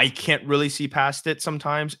 I can't really see past it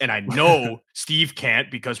sometimes. And I know Steve can't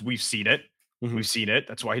because we've seen it. Mhm. We've seen it.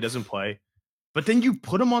 That's why he doesn't play. But then you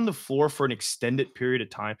put him on the floor for an extended period of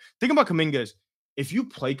time. Think about Kuminga is if you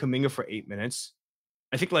play Kuminga for 8 minutes,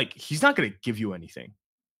 I think like he's not going to give you anything.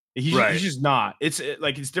 He's just not. It's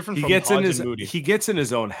different. He from gets Hodge and Moody. he gets in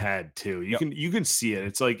his own head too. You can see it.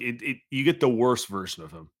 It's like you get the worst version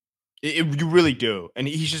of him. You really do. And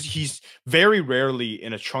he's very rarely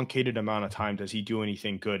in a truncated amount of time does he do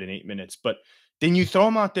anything good in 8 minutes. But then you throw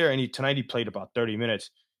him out there and tonight he played about 30 minutes.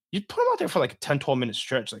 You put him out there for like a 10, 12-minute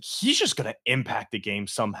stretch. Like he's just going to impact the game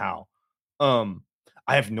somehow. I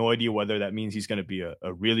have no idea whether that means he's going to be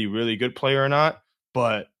a really, really good player or not.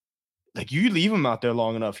 But like you leave him out there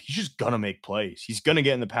long enough, he's just going to make plays. He's going to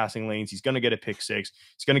get in the passing lanes. He's going to get a pick six.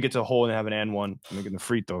 He's going to get to the hole and have an and one. Making the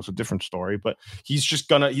free throw is a different story, but he's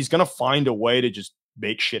going to find a way to just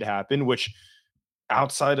make shit happen, which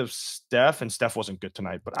outside of Steph, and Steph wasn't good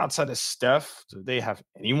tonight, but outside of Steph, do they have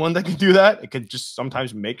anyone that can do that? It could just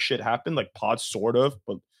sometimes make shit happen, like Pod sort of,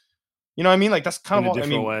 but you know what I mean? Like that's kind of a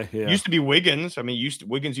different way. Yeah. Used to be Wiggins. I mean,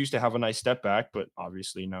 Wiggins used to have a nice step back, but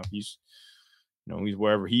obviously now he's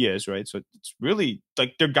wherever he is, right? So it's really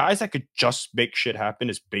like they're guys that could just make shit happen.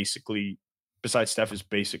 Is basically besides Steph is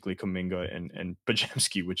basically Kuminga and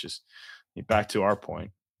Podziemski, which is back to our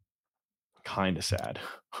point, kind of sad.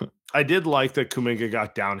 I did like that Kuminga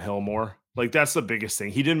got downhill more. Like that's the biggest thing.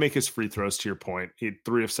 He didn't make his free throws, to your point. He had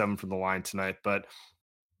 3 of 7 from the line tonight, but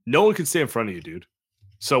no one can stay in front of you, dude.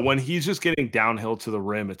 So when he's just getting downhill to the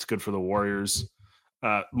rim, it's good for the Warriors.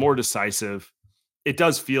 More decisive. It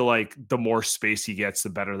does feel like the more space he gets, the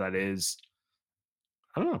better that is.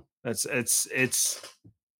 I don't know. It's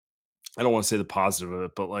I don't want to say the positive of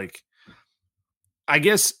it, but like, I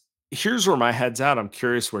guess here's where my head's at. I'm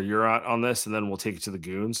curious where you're at on this, and then we'll take it to the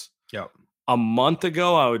Goons. Yep. A month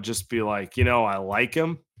ago, I would just be like, I like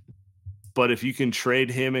him, but if you can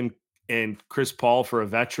trade him and Chris Paul for a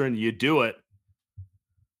veteran, you do it.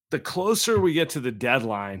 The closer we get to the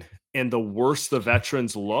deadline and the worse the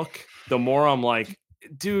veterans look, the more I'm like,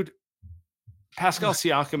 dude, Pascal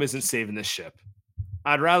Siakam isn't saving this ship.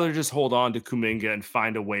 I'd rather just hold on to Kuminga and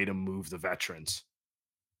find a way to move the veterans,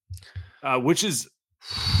 which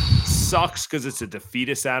sucks because it's a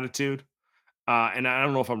defeatist attitude. And I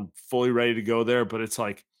don't know if I'm fully ready to go there, but it's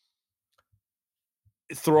like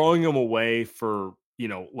throwing them away for,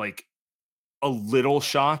 like a little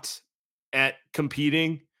shot at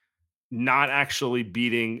competing, not actually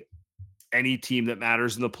beating any team that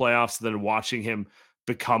matters in the playoffs, then watching him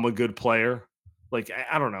become a good player. Like,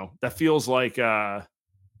 I don't know. That feels like, that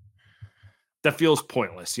feels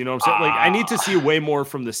pointless. You know what I'm saying? Like, I need to see way more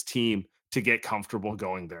from this team to get comfortable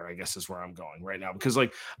going there, I guess is where I'm going right now. Because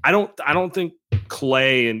like, I don't think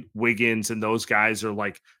Clay and Wiggins and those guys are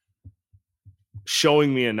like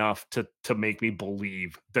showing me enough to make me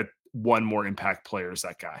believe that one more impact player is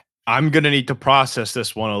that guy. I'm gonna need to process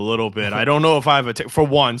this one a little bit. I don't know if I have a take for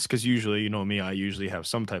once, because usually, you know me, I usually have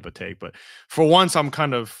some type of take. But for once, I'm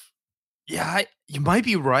kind of, you might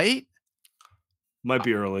be right. Might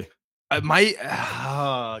be early. I might.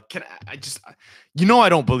 Can I just, I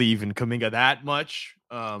don't believe in Kuminga that much.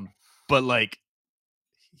 But like,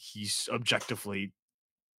 he's objectively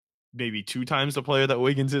maybe 2 times the player that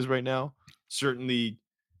Wiggins is right now. Certainly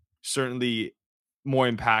more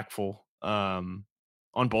impactful.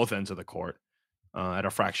 On both ends of the court, at a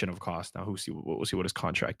fraction of cost. Now, we'll see what his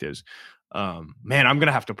contract is. Man, I'm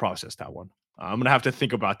gonna have to process that one. I'm gonna have to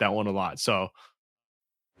think about that one a lot. So,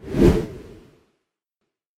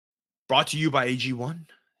 brought to you by AG1.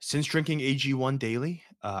 Since drinking AG1 daily,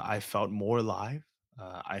 I felt more alive.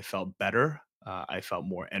 I felt better. I felt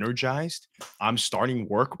more energized. I'm starting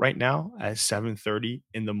work right now at 7:30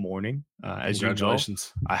 in the morning. As you know,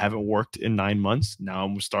 Congratulations. I haven't worked in 9 months. Now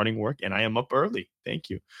I'm starting work, and I am up early.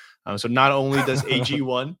 Thank you. So not only does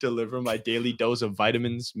AG1 deliver my daily dose of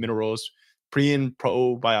vitamins, minerals, pre and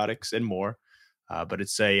probiotics, and more, but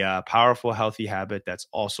it's a powerful, healthy habit that's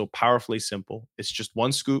also powerfully simple. It's just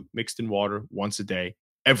 1 scoop mixed in water once a day,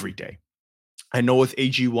 every day. I know with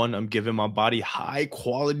AG1, I'm giving my body high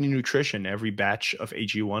quality nutrition. Every batch of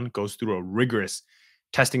AG1 goes through a rigorous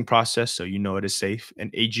testing process, so you know it is safe.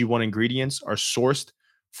 And AG1 ingredients are sourced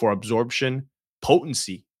for absorption,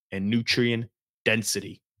 potency, and nutrient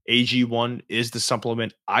density. AG1 is the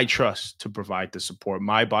supplement I trust to provide the support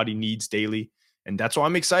my body needs daily. And that's why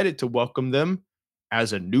I'm excited to welcome them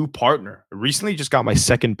as a new partner. I recently just got my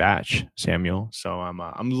 2nd batch, Samuel. So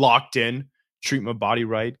I'm locked in. Treat my body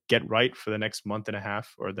right, get right for the next month and a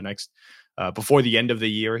half, or the next before the end of the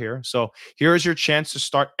year here. So here is your chance to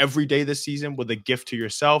start every day this season with a gift to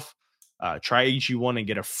yourself. Try AG1 and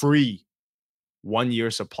get a free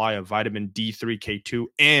 1-year supply of vitamin D3, K2,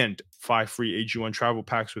 and 5 free AG1 travel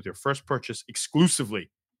packs with your first purchase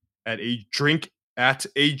exclusively at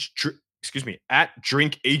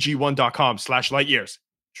drinkag1.com/lightyears.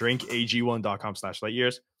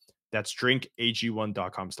 Drinkag1.com/lightyears. That's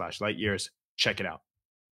drinkag1.com/lightyears. Check it out.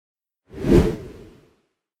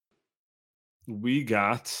 We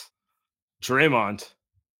got Draymond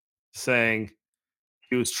saying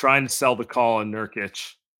he was trying to sell the call on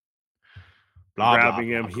Nurkic, grabbing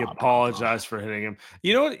him. He apologized for hitting him.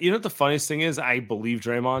 You know what the funniest thing is? I believe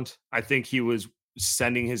Draymond. I think he was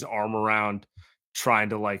sending his arm around trying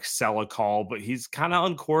to like sell a call, but he's kind of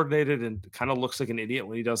uncoordinated and kind of looks like an idiot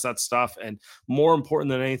when he does that stuff. And more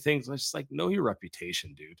important than anything, it's just like, know your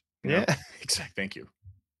reputation, dude. Yeah, exactly. Thank you.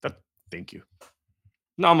 Thank you.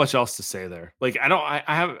 Not much else to say there. Like, I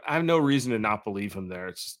have no reason to not believe him there.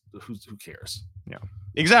 It's who cares? Yeah,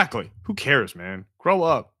 exactly. Who cares, man? Grow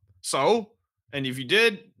up. So, and if you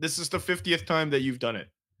did, this is the 50th time that you've done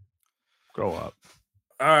it. Grow up.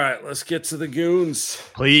 All right, let's get to the goons.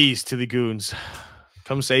 Please, to the goons.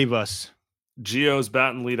 Come save us. Gio's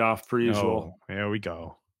batting leadoff per usual. Oh, there we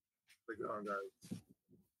go.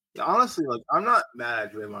 Yeah, honestly, like I'm not mad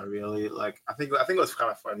at Draymond really. Like I think it was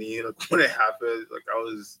kind of funny. Like when it happened, like I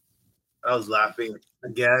was laughing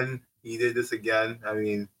again. He did this again. I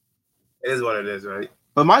mean, it is what it is, right?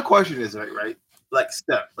 But my question is, right? Like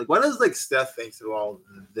Steph, like what does like Steph thinks of all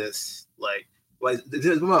this? Like,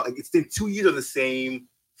 it's been 2 years of the same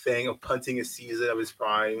thing of punting a season of his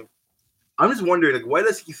prime. I'm just wondering, like, what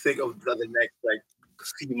does he think of the next like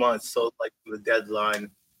few months? So like the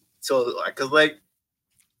deadline. So like,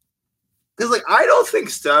 because I don't think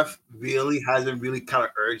Steph really hasn't really kind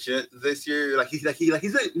of urged it this year. Like he's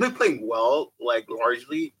been playing well, like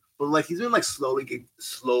largely, but like he's been like slowly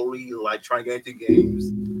like trying to get into games,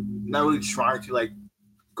 not really trying to like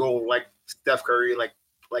go like Steph Curry like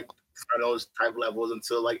those type levels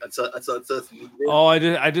until it's needed. Oh,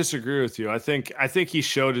 I disagree with you. I think he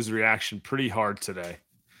showed his reaction pretty hard today.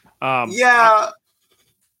 Yeah,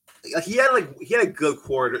 he had a good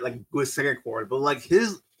quarter, like good second quarter, but like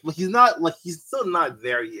he's still not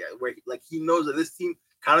there yet. Where like he knows that this team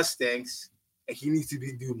kind of stinks and he needs to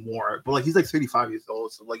do more. But like he's like 35 years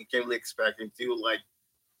old, so like you can't really expect him to like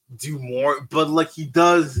do more. But like he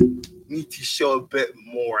does need to show a bit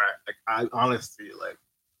more. Like I honestly like,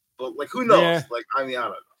 but like who knows? Yeah. Like I mean I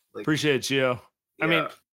don't know. Like, appreciate it, Gio. Yeah. I mean,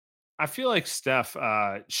 I feel like Steph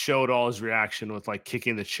showed all his reaction with like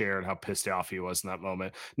kicking the chair and how pissed off he was in that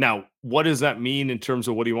moment. Now, what does that mean in terms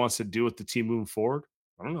of what he wants to do with the team moving forward?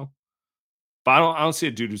 I don't know, but I don't see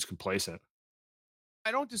a dude who's complacent.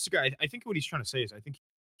 I don't disagree. I think what he's trying to say is,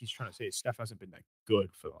 Steph hasn't been that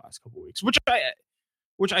good for the last couple of weeks, which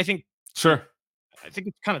I think, sure. I think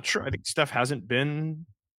it's kind of true. I think Steph hasn't been.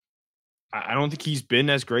 I don't think he's been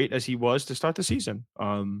as great as he was to start the season.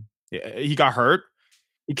 He got hurt.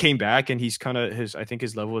 he came back and he's kind of I think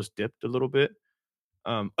his level has dipped a little bit.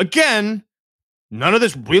 Again, none of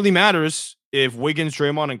this really matters if Wiggins,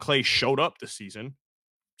 Draymond, and Clay showed up this season.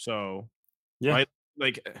 So, yeah, right?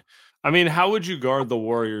 Like, I mean, how would you guard the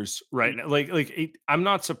Warriors right now? I'm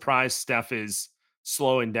not surprised Steph is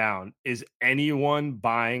slowing down. Is anyone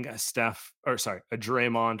buying a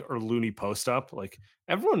Draymond or Looney post up? Like,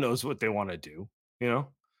 everyone knows what they want to do, you know?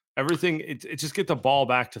 Everything, it just get the ball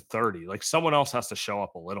back to 30. Like, someone else has to show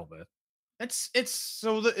up a little bit. It's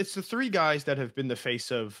the three guys that have been the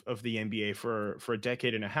face of the NBA for a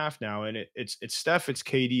decade and a half now, and it's Steph, it's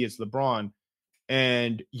KD, it's LeBron,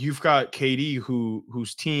 and you've got KD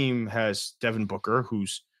whose team has Devin Booker,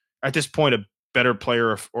 who's at this point a better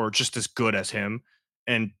player or just as good as him,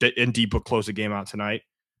 and D Book closed the game out tonight,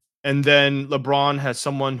 and then LeBron has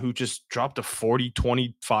someone who just dropped a 40,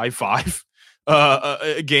 25, 5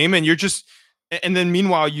 a game, and then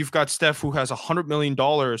meanwhile you've got Steph who has $100 million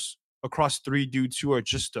across three dudes who are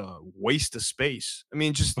just a waste of space. I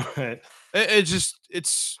mean, just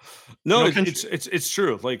it's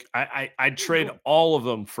true. Like I'd trade all of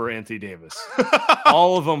them for Anthony Davis,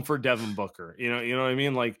 all of them for Devin Booker. You know what I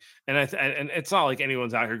mean? Like, and it's not like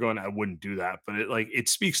anyone's out here going, I wouldn't do that, but it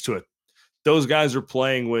speaks to it. Those guys are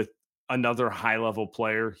playing with another high level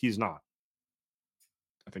player. He's not.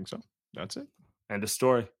 I think so. That's it. End of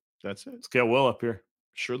story. That's it. Let's get Will up here.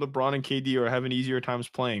 Sure, LeBron and KD are having easier times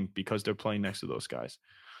playing because they're playing next to those guys.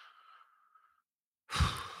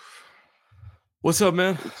 What's up,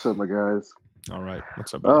 man? What's up, my guys? All right.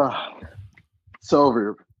 What's up? It's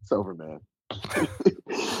over. It's over, man.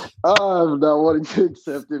 I'm not wanting to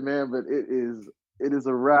accept it, man, but it is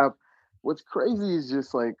a wrap. What's crazy is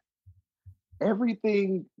just like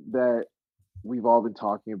everything that we've all been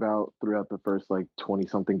talking about throughout the first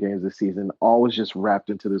 20-something games this season, all was just wrapped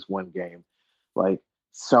into this one game. Like,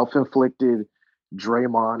 self-inflicted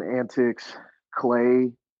Draymond antics,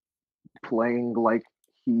 Clay playing like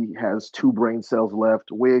he has 2 brain cells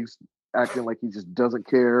left, Wiggs acting like he just doesn't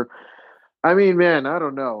care. I mean, man, I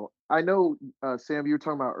don't know. I know, Sam, you were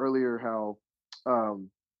talking about earlier how,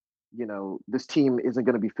 this team isn't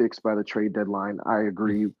going to be fixed by the trade deadline. I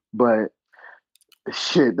agree, but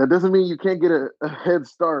shit, that doesn't mean you can't get a head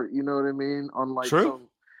start, you know what I mean, on some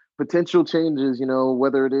potential changes,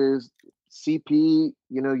 whether it is CP,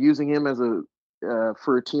 using him as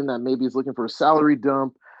for a team that maybe is looking for a salary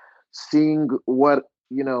dump, seeing what,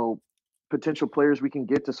 potential players we can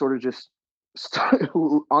get to sort of just start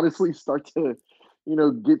to,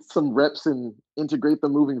 get some reps and integrate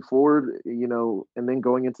them moving forward, and then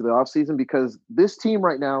going into the offseason, because this team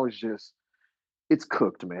right now is just, it's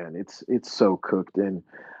cooked, man. It's so cooked. And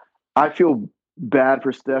I feel bad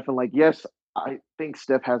for Steph. And yes, I think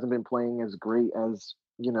Steph hasn't been playing as great as,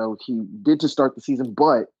 he did to start the season.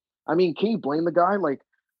 But I mean, can you blame the guy?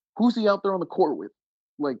 Who's he out there on the court with?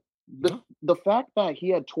 The fact that he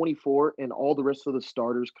had 24 and all the rest of the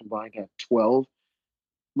starters combined had 12,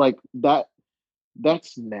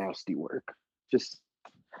 that's nasty work.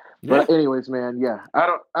 But anyways, man, yeah,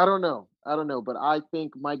 I don't know. But I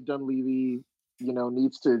think Mike Dunleavy,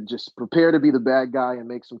 needs to just prepare to be the bad guy and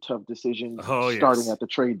make some tough decisions starting at the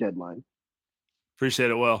trade deadline.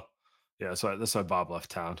 Appreciate it, Will. Yeah, that's why Bob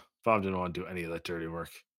left town. Bob didn't want to do any of that dirty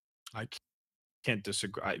work. I can't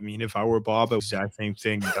disagree. I mean, if I were Bob, I would say the same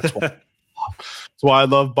thing. That's why I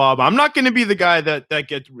love Bob. I'm not going to be the guy that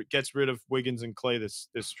gets rid of Wiggins and Clay this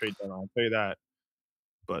trade deadline. I'll tell you that.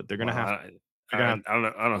 But they're going to have. I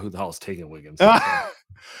don't know who the hell is taking Wiggins.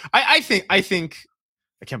 I think I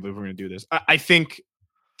can't believe we're going to do this. I think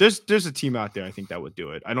there's a team out there, I think, that would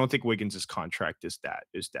do it. I don't think Wiggins' contract is that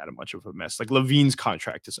much of a mess. Levine's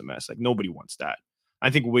contract is a mess. Nobody wants that. I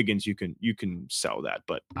think Wiggins, you can sell that,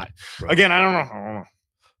 but I don't know.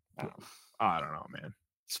 I don't know, man.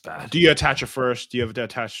 It's bad. Do you attach a first? Do you have to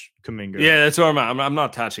attach Kuminga? Yeah, that's what I'm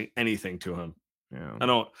not attaching anything to him. Yeah. I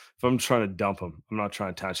don't. If I'm trying to dump him, I'm not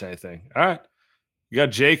trying to attach anything. All right, you got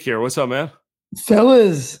Jake here. What's up, man?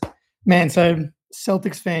 Fellas, man. So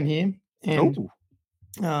Celtics fan here, and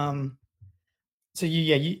so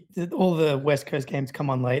you all the West Coast games come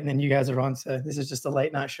on late, and then you guys are on. So this is just a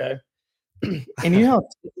late night show. And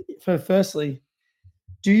firstly,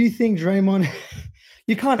 do you think Draymond?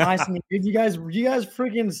 You can't ice me, dude. You guys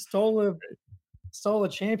freaking stole a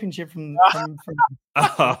championship from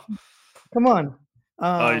Come on.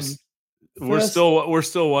 We're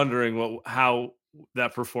still wondering how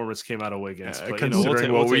that performance came out of Wiggins. But,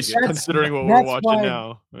 considering what we're watching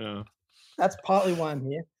now. Yeah. That's partly why I'm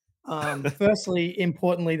here. Firstly,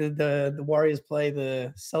 importantly, the Warriors play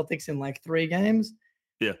the Celtics in 3 games.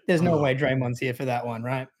 Yeah. There's no way Draymond's here for that one,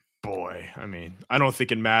 right? boy, I mean, I don't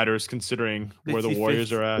think it matters considering where the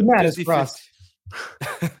Warriors are at. It matters for us.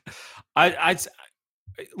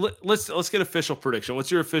 Let's get official prediction.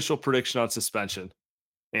 What's your official prediction on suspension,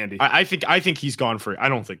 Andy? I think he's gone for it. I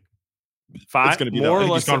don't think 5. it's going to be more that. or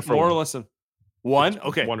less. He's gone for More one. or less than 1.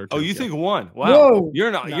 Okay. 1 or 2. Oh, you think 1? Wow. Whoa. You're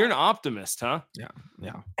an optimist, huh?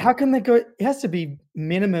 Yeah. How can they go? It has to be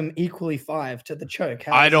minimum equally 5 to the choke.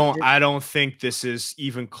 I don't think this is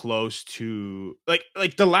even close to like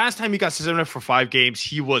the last time he got suspended for 5 games,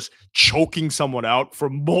 he was choking someone out for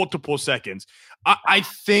multiple seconds. I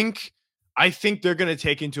think they're going to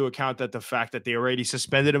take into account that the fact that they already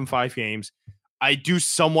suspended him 5 games. I do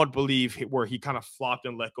somewhat believe where he kind of flopped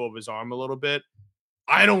and let go of his arm a little bit.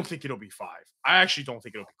 I don't think it'll be 5. I actually don't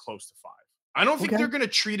think it'll be close to 5. I don't think they're going to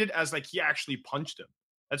treat it as like he actually punched him.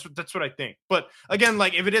 That's what I think. But again,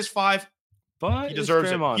 like if it is 5, but he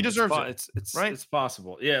deserves it. He deserves it. It's right. It's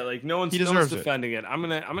possible. Yeah, like no one's defending it. I'm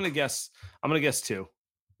gonna guess 2.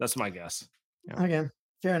 That's my guess. Yeah. Okay,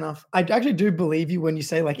 fair enough. I actually do believe you when you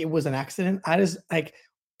say like it was an accident. I just like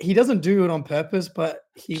he doesn't do it on purpose, but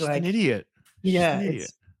he's an idiot. Yeah,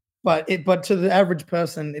 but to the average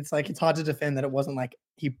person, it's like it's hard to defend that it wasn't like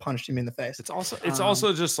he punched him in the face. It's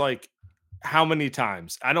also just like how many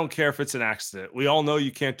times? I don't care if it's an accident. We all know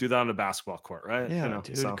you can't do that on a basketball court, right? Yeah,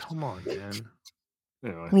 dude. So. Come on, man.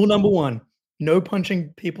 Anyway. Rule number 1: no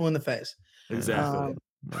punching people in the face. Exactly.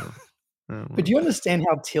 But do you understand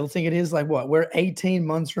how tilting it is? Like what? We're 18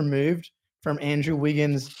 months removed from Andrew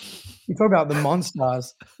Wiggins. You talk about the Monstars.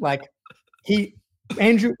 Like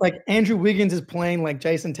Andrew Wiggins is playing like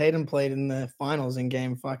Jason Tatum played in the finals in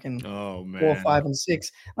game fucking 4, 5, and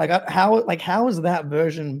 6. How is that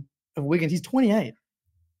version of Wiggins? He's 28.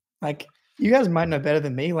 Like you guys might know better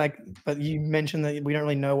than me. Like, but you mentioned that we don't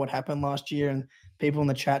really know what happened last year, and people in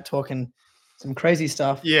the chat talking some crazy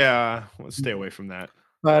stuff. Yeah, let's stay away from that.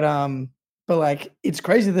 But like it's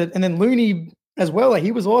crazy that, and then Looney as well. Like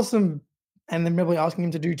he was awesome, and then maybe asking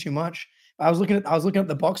him to do too much. I was looking at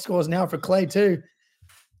the box scores now for Clay too.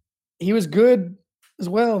 He was good as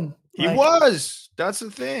well. He was. That's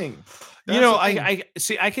the thing. I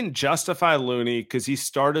see. I can justify Looney because he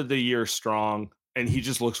started the year strong and he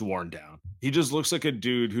just looks worn down. He just looks like a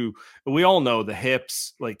dude who we all know the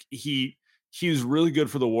hips. Like he was really good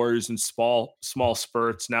for the Warriors in small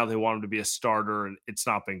spurts. Now they want him to be a starter, and it's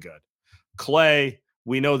not been good. Clay,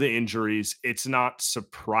 we know the injuries. It's not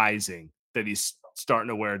surprising that he's starting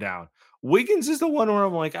to wear down. Wiggins is the one where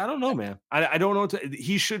I'm like, I don't know, man. I don't know.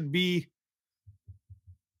 He should be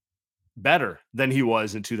better than he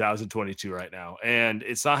was in 2022 right now, and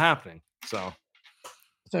it's not happening. So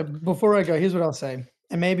before I go, here's what I'll say.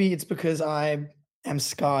 And maybe it's because I am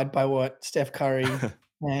scarred by what Steph Curry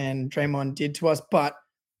and Draymond did to us, but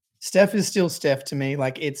Steph is still Steph to me.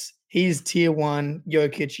 Like he's tier 1,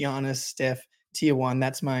 Jokic, Giannis, Steph, tier 1.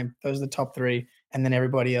 Those are the top 3. And then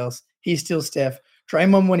everybody else. He's still Steph.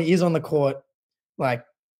 Draymond, when he is on the court, like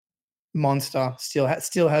monster, still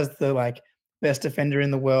has the like best defender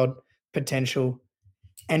in the world potential.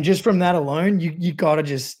 And just from that alone, you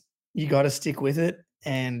gotta stick with it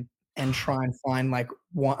and try and find like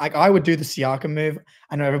one. Like I would do the Siakam move.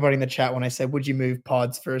 I know everybody in the chat when I said, "Would you move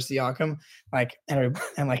pods for a Siakam?" Like and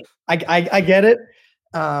like I get it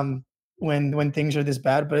when things are this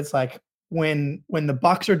bad, but it's like when the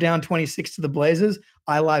Bucks are down 26 to the Blazers,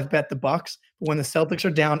 I live bet the Bucks. But when the Celtics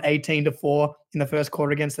are down 18-4 in the first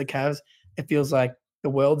quarter against the Cavs, it feels like the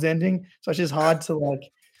world's ending. So it's just hard to like.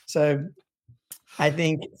 So I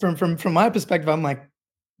think from my perspective, I'm like,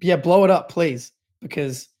 yeah, blow it up, please,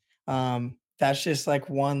 because that's just like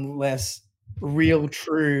one less real,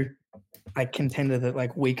 true like contender that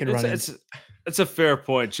like we could run into. It's a fair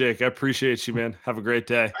point, Jake. I appreciate you, man. Have a great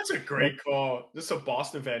day. That's a great call. This is a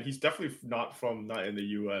Boston fan. He's definitely not in the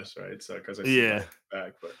U.S., right? So because I see that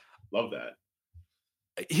back, but love that.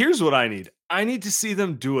 Here's what I need. I need to see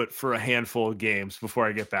them do it for a handful of games before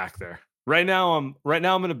I get back there. Right now I'm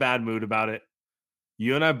in a bad mood about it.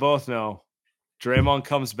 You and I both know Draymond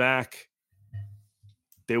comes back.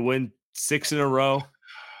 They win 6 in a row.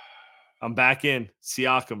 I'm back in.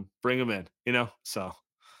 Siakam, bring him in, so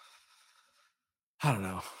I don't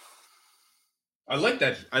know. I like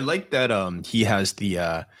that he has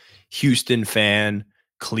the Houston fan,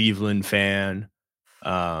 Cleveland fan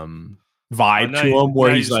vibe to him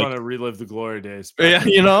where he's like want to relive the glory days. Yeah,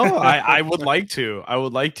 I would like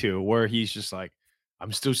to where he's just like,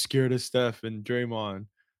 I'm still scared of Steph and Draymond.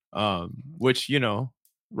 Which,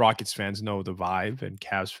 Rockets fans know the vibe and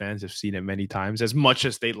Cavs fans have seen it many times. As much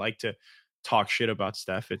as they like to talk shit about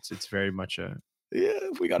Steph, it's very much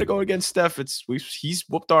if we got to go against Steph, he's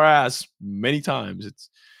whooped our ass many times. It's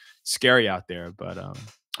scary out there, but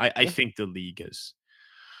I think the league is.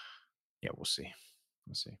 Yeah, we'll see.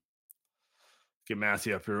 We'll see. Get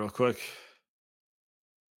Matthew up here real quick.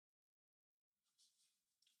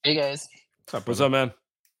 Hey guys. What's up, man?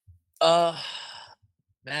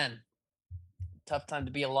 Man, tough time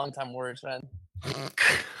to be a longtime Warriors fan.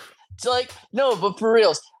 It's like, no, but for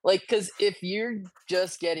reals, like, because if you're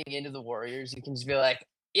just getting into the Warriors, you can just be like,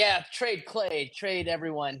 yeah, trade Clay, trade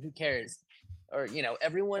everyone, who cares? Or,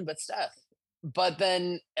 everyone but Steph. But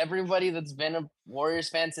then everybody that's been a Warriors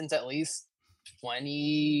fan since at least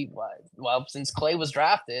since Clay was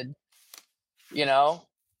drafted,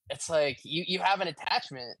 it's like you have an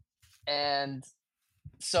attachment. And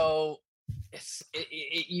so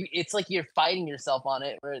it's like you're fighting yourself on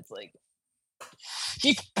it, where it's like,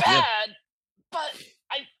 he's bad, but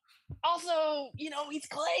I also, he's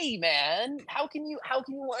Clay, man. How can you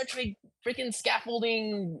want to trade freaking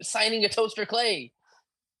scaffolding signing a toaster Clay?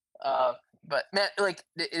 But man, like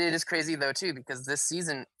it is crazy though too, because this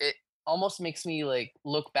season it almost makes me like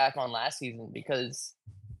look back on last season, because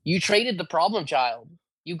you traded the problem child.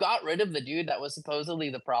 You got rid of the dude that was supposedly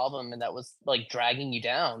the problem and that was like dragging you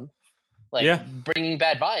down, like bringing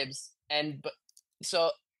bad vibes.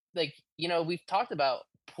 So like, we've talked about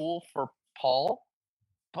Poole for Paul,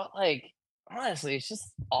 but like, honestly, it's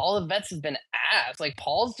just all the vets have been ass. Like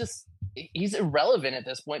Paul's he's irrelevant at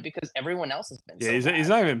this point because everyone else has been. Yeah, he's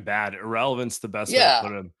not even bad. Irrelevant's the best way to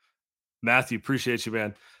put him. Matthew, appreciate you,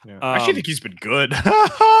 man. Yeah. I actually think he's been good,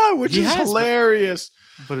 which is hilarious.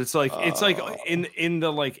 But it's like in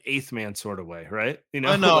the like eighth man sort of way, right?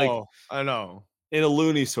 I know. In a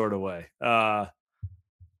loony sort of way. Yeah,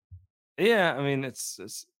 I mean,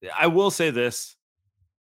 it's. I will say this: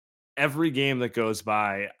 every game that goes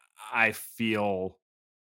by, I feel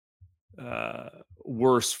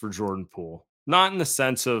worse for Jordan Poole. Not in the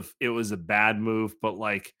sense of it was a bad move, but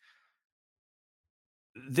like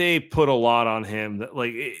they put a lot on him. That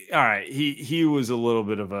like, all right, he was a little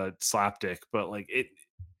bit of a slapdick, but like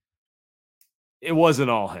it wasn't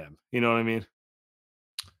all him. You know what I mean?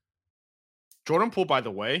 Jordan Poole, by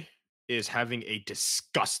the way, is having a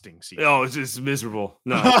disgusting season. Oh, it's just miserable.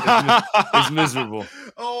 No, it's miserable.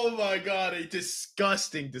 Oh my god, a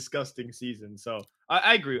disgusting season. So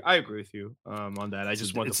I agree. I agree with you on that. I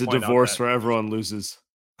just want to point out it's a divorce where everyone loses.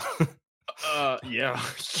 Yeah.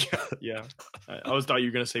 I always thought you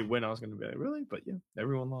were gonna say win. I was gonna be like, really? But yeah,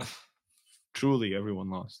 everyone lost. Truly, everyone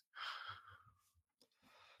lost.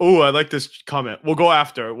 Oh, I like this comment. We'll go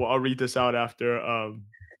after. I'll read this out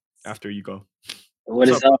after you go. What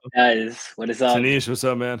is up, guys? What is up? Tanish, what's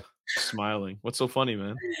up, man? Smiling. What's so funny,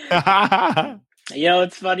 man?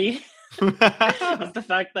 It's funny. It's the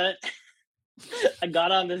fact that I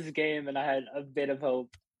got on this game and I had a bit of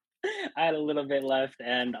hope. I had a little bit left,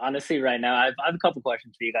 and honestly, right now, I have a couple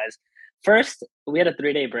questions for you guys. First, we had a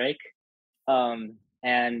 3-day break,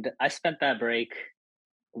 and I spent that break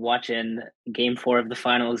watching Game 4 of the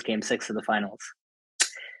finals, Game 6 of the finals.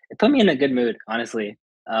 It put me in a good mood, honestly.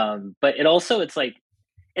 But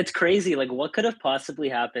it's crazy. Like, what could have possibly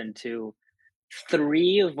happened to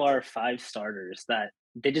 3 of our 5 starters that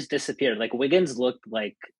they just disappeared? Like, Wiggins looked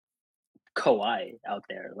like Kawhi out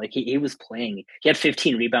there. Like he was playing. He had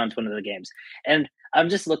 15 rebounds one of the games. And I'm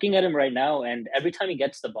just looking at him right now, and every time he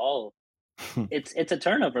gets the ball, it's a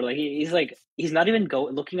turnover. Like he's not even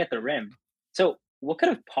looking at the rim. So what could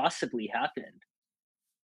have possibly happened?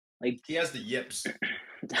 Like he has the yips.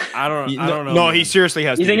 I don't know. No, he seriously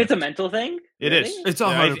has. You think it's a mental thing? It is. It's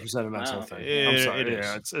 100% a mental thing. I'm sorry.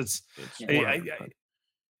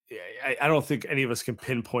 I don't think any of us can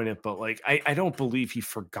pinpoint it, but like I don't believe he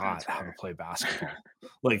forgot how to play basketball.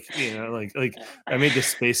 Like I made this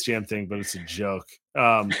Space Jam thing, but it's a joke.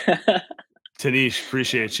 Tanish,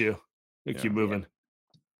 appreciate you. Keep moving.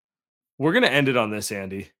 We're gonna end it on this,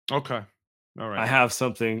 Andy. Okay. All right. I have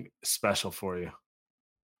something special for you.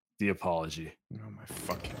 The apology. Oh my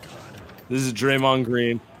fucking god. This is Draymond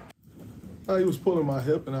Green. He was pulling my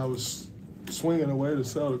hip and I was swinging away to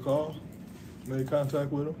sell the call. Made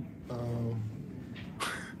contact with him.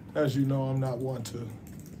 As you know, I'm not one to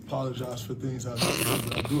apologize for things I don't do,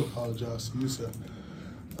 but I do apologize to Yusef.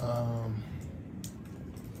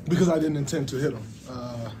 Because I didn't intend to hit him.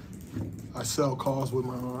 I sell calls with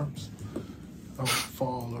my arms. I don't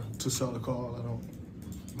fall or to sell a call.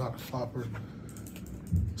 I'm not a flopper.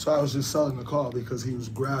 So I was just selling the call because he was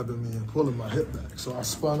grabbing me and pulling my hip back. So I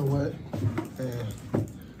spun away, and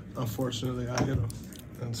unfortunately I hit him.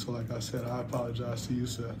 And so, like I said, I apologize to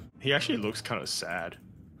Yusef. He actually looks kind of sad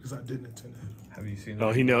because I didn't intend to hit him. Have you seen?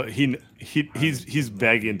 Oh, he's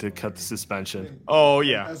begging to cut the suspension. Oh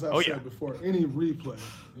yeah. As I've said before, any replay,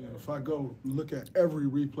 if I go look at every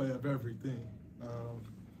replay of everything,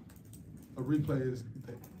 a replay is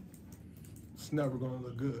it's never going to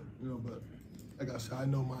look good, you know. But like I said, I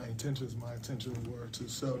know my intentions. My intentions were to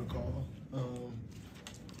sell the call. I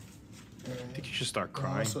think you should start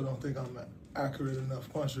crying. I also don't think I'm an accurate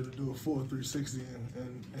enough puncher to do a full 360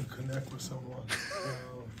 and connect with someone.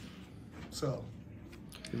 So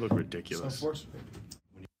you look ridiculous. It's unfortunate.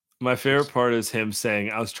 My favorite part is him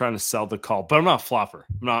saying, "I was trying to sell the call, but I'm not a flopper.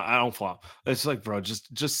 I don't flop." It's like, bro,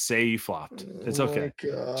 just say you flopped. It's okay.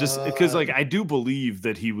 Just because, like, I do believe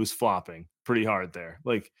that he was flopping pretty hard there.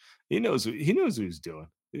 Like, he knows what he's doing.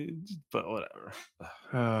 But whatever.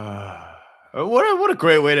 What a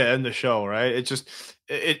great way to end the show, right?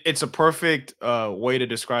 It's a perfect way to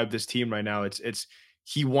describe this team right now. It's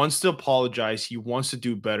he wants to apologize, he wants to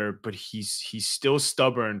do better, but he's still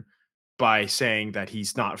stubborn by saying that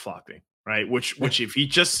he's not flopping, right? Which if he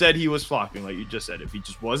just said he was flopping, like you just said, if he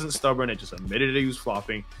just wasn't stubborn and just admitted that he was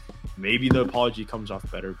flopping, maybe the apology comes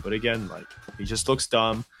off better. But again, like, he just looks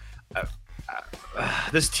dumb.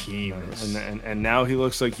 This team is... and now he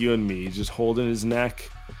looks like you and me, just holding his neck,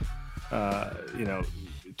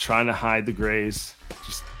 trying to hide the grays.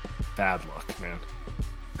 Just bad luck, man.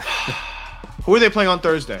 Who are they playing on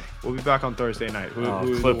Thursday? We'll be back on Thursday night.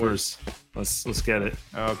 Who Clippers. Let's get it.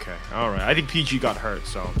 Okay. All right. I think PG got hurt,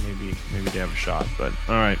 so maybe they have a shot. But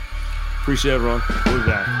all right. Appreciate it, everyone. We'll be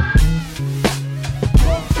back.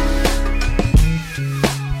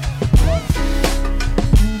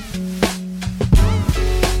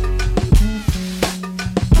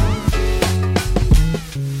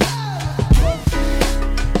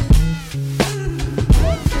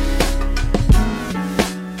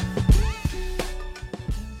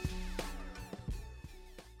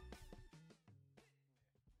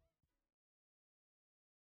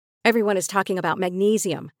 Everyone is talking about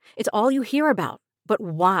magnesium. It's all you hear about. But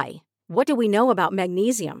why? What do we know about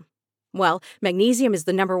magnesium? Well, magnesium is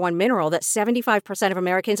the #1 mineral that 75% of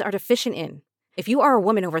Americans are deficient in. If you are a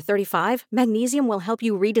woman over 35, magnesium will help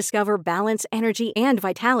you rediscover balance, energy, and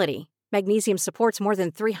vitality. Magnesium supports more than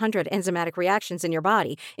 300 enzymatic reactions in your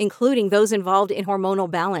body, including those involved in hormonal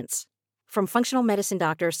balance. From functional medicine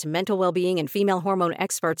doctors to mental well-being and female hormone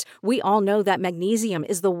experts, we all know that magnesium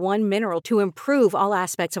is the one mineral to improve all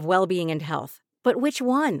aspects of well-being and health. But which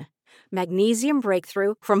one? Magnesium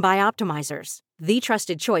Breakthrough from Bioptimizers, the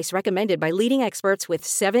trusted choice recommended by leading experts with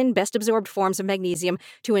 7 best-absorbed forms of magnesium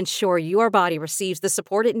to ensure your body receives the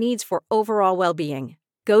support it needs for overall well-being.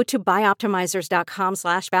 Go to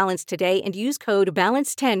bioptimizers.com/balance today and use code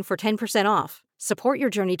BALANCE10 for 10% off. Support your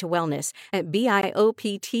journey to wellness at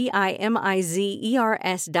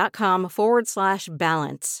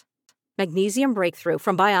bioptimizers.com/balance. Magnesium Breakthrough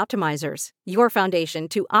from Bioptimizers, your foundation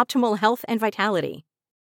to optimal health and vitality.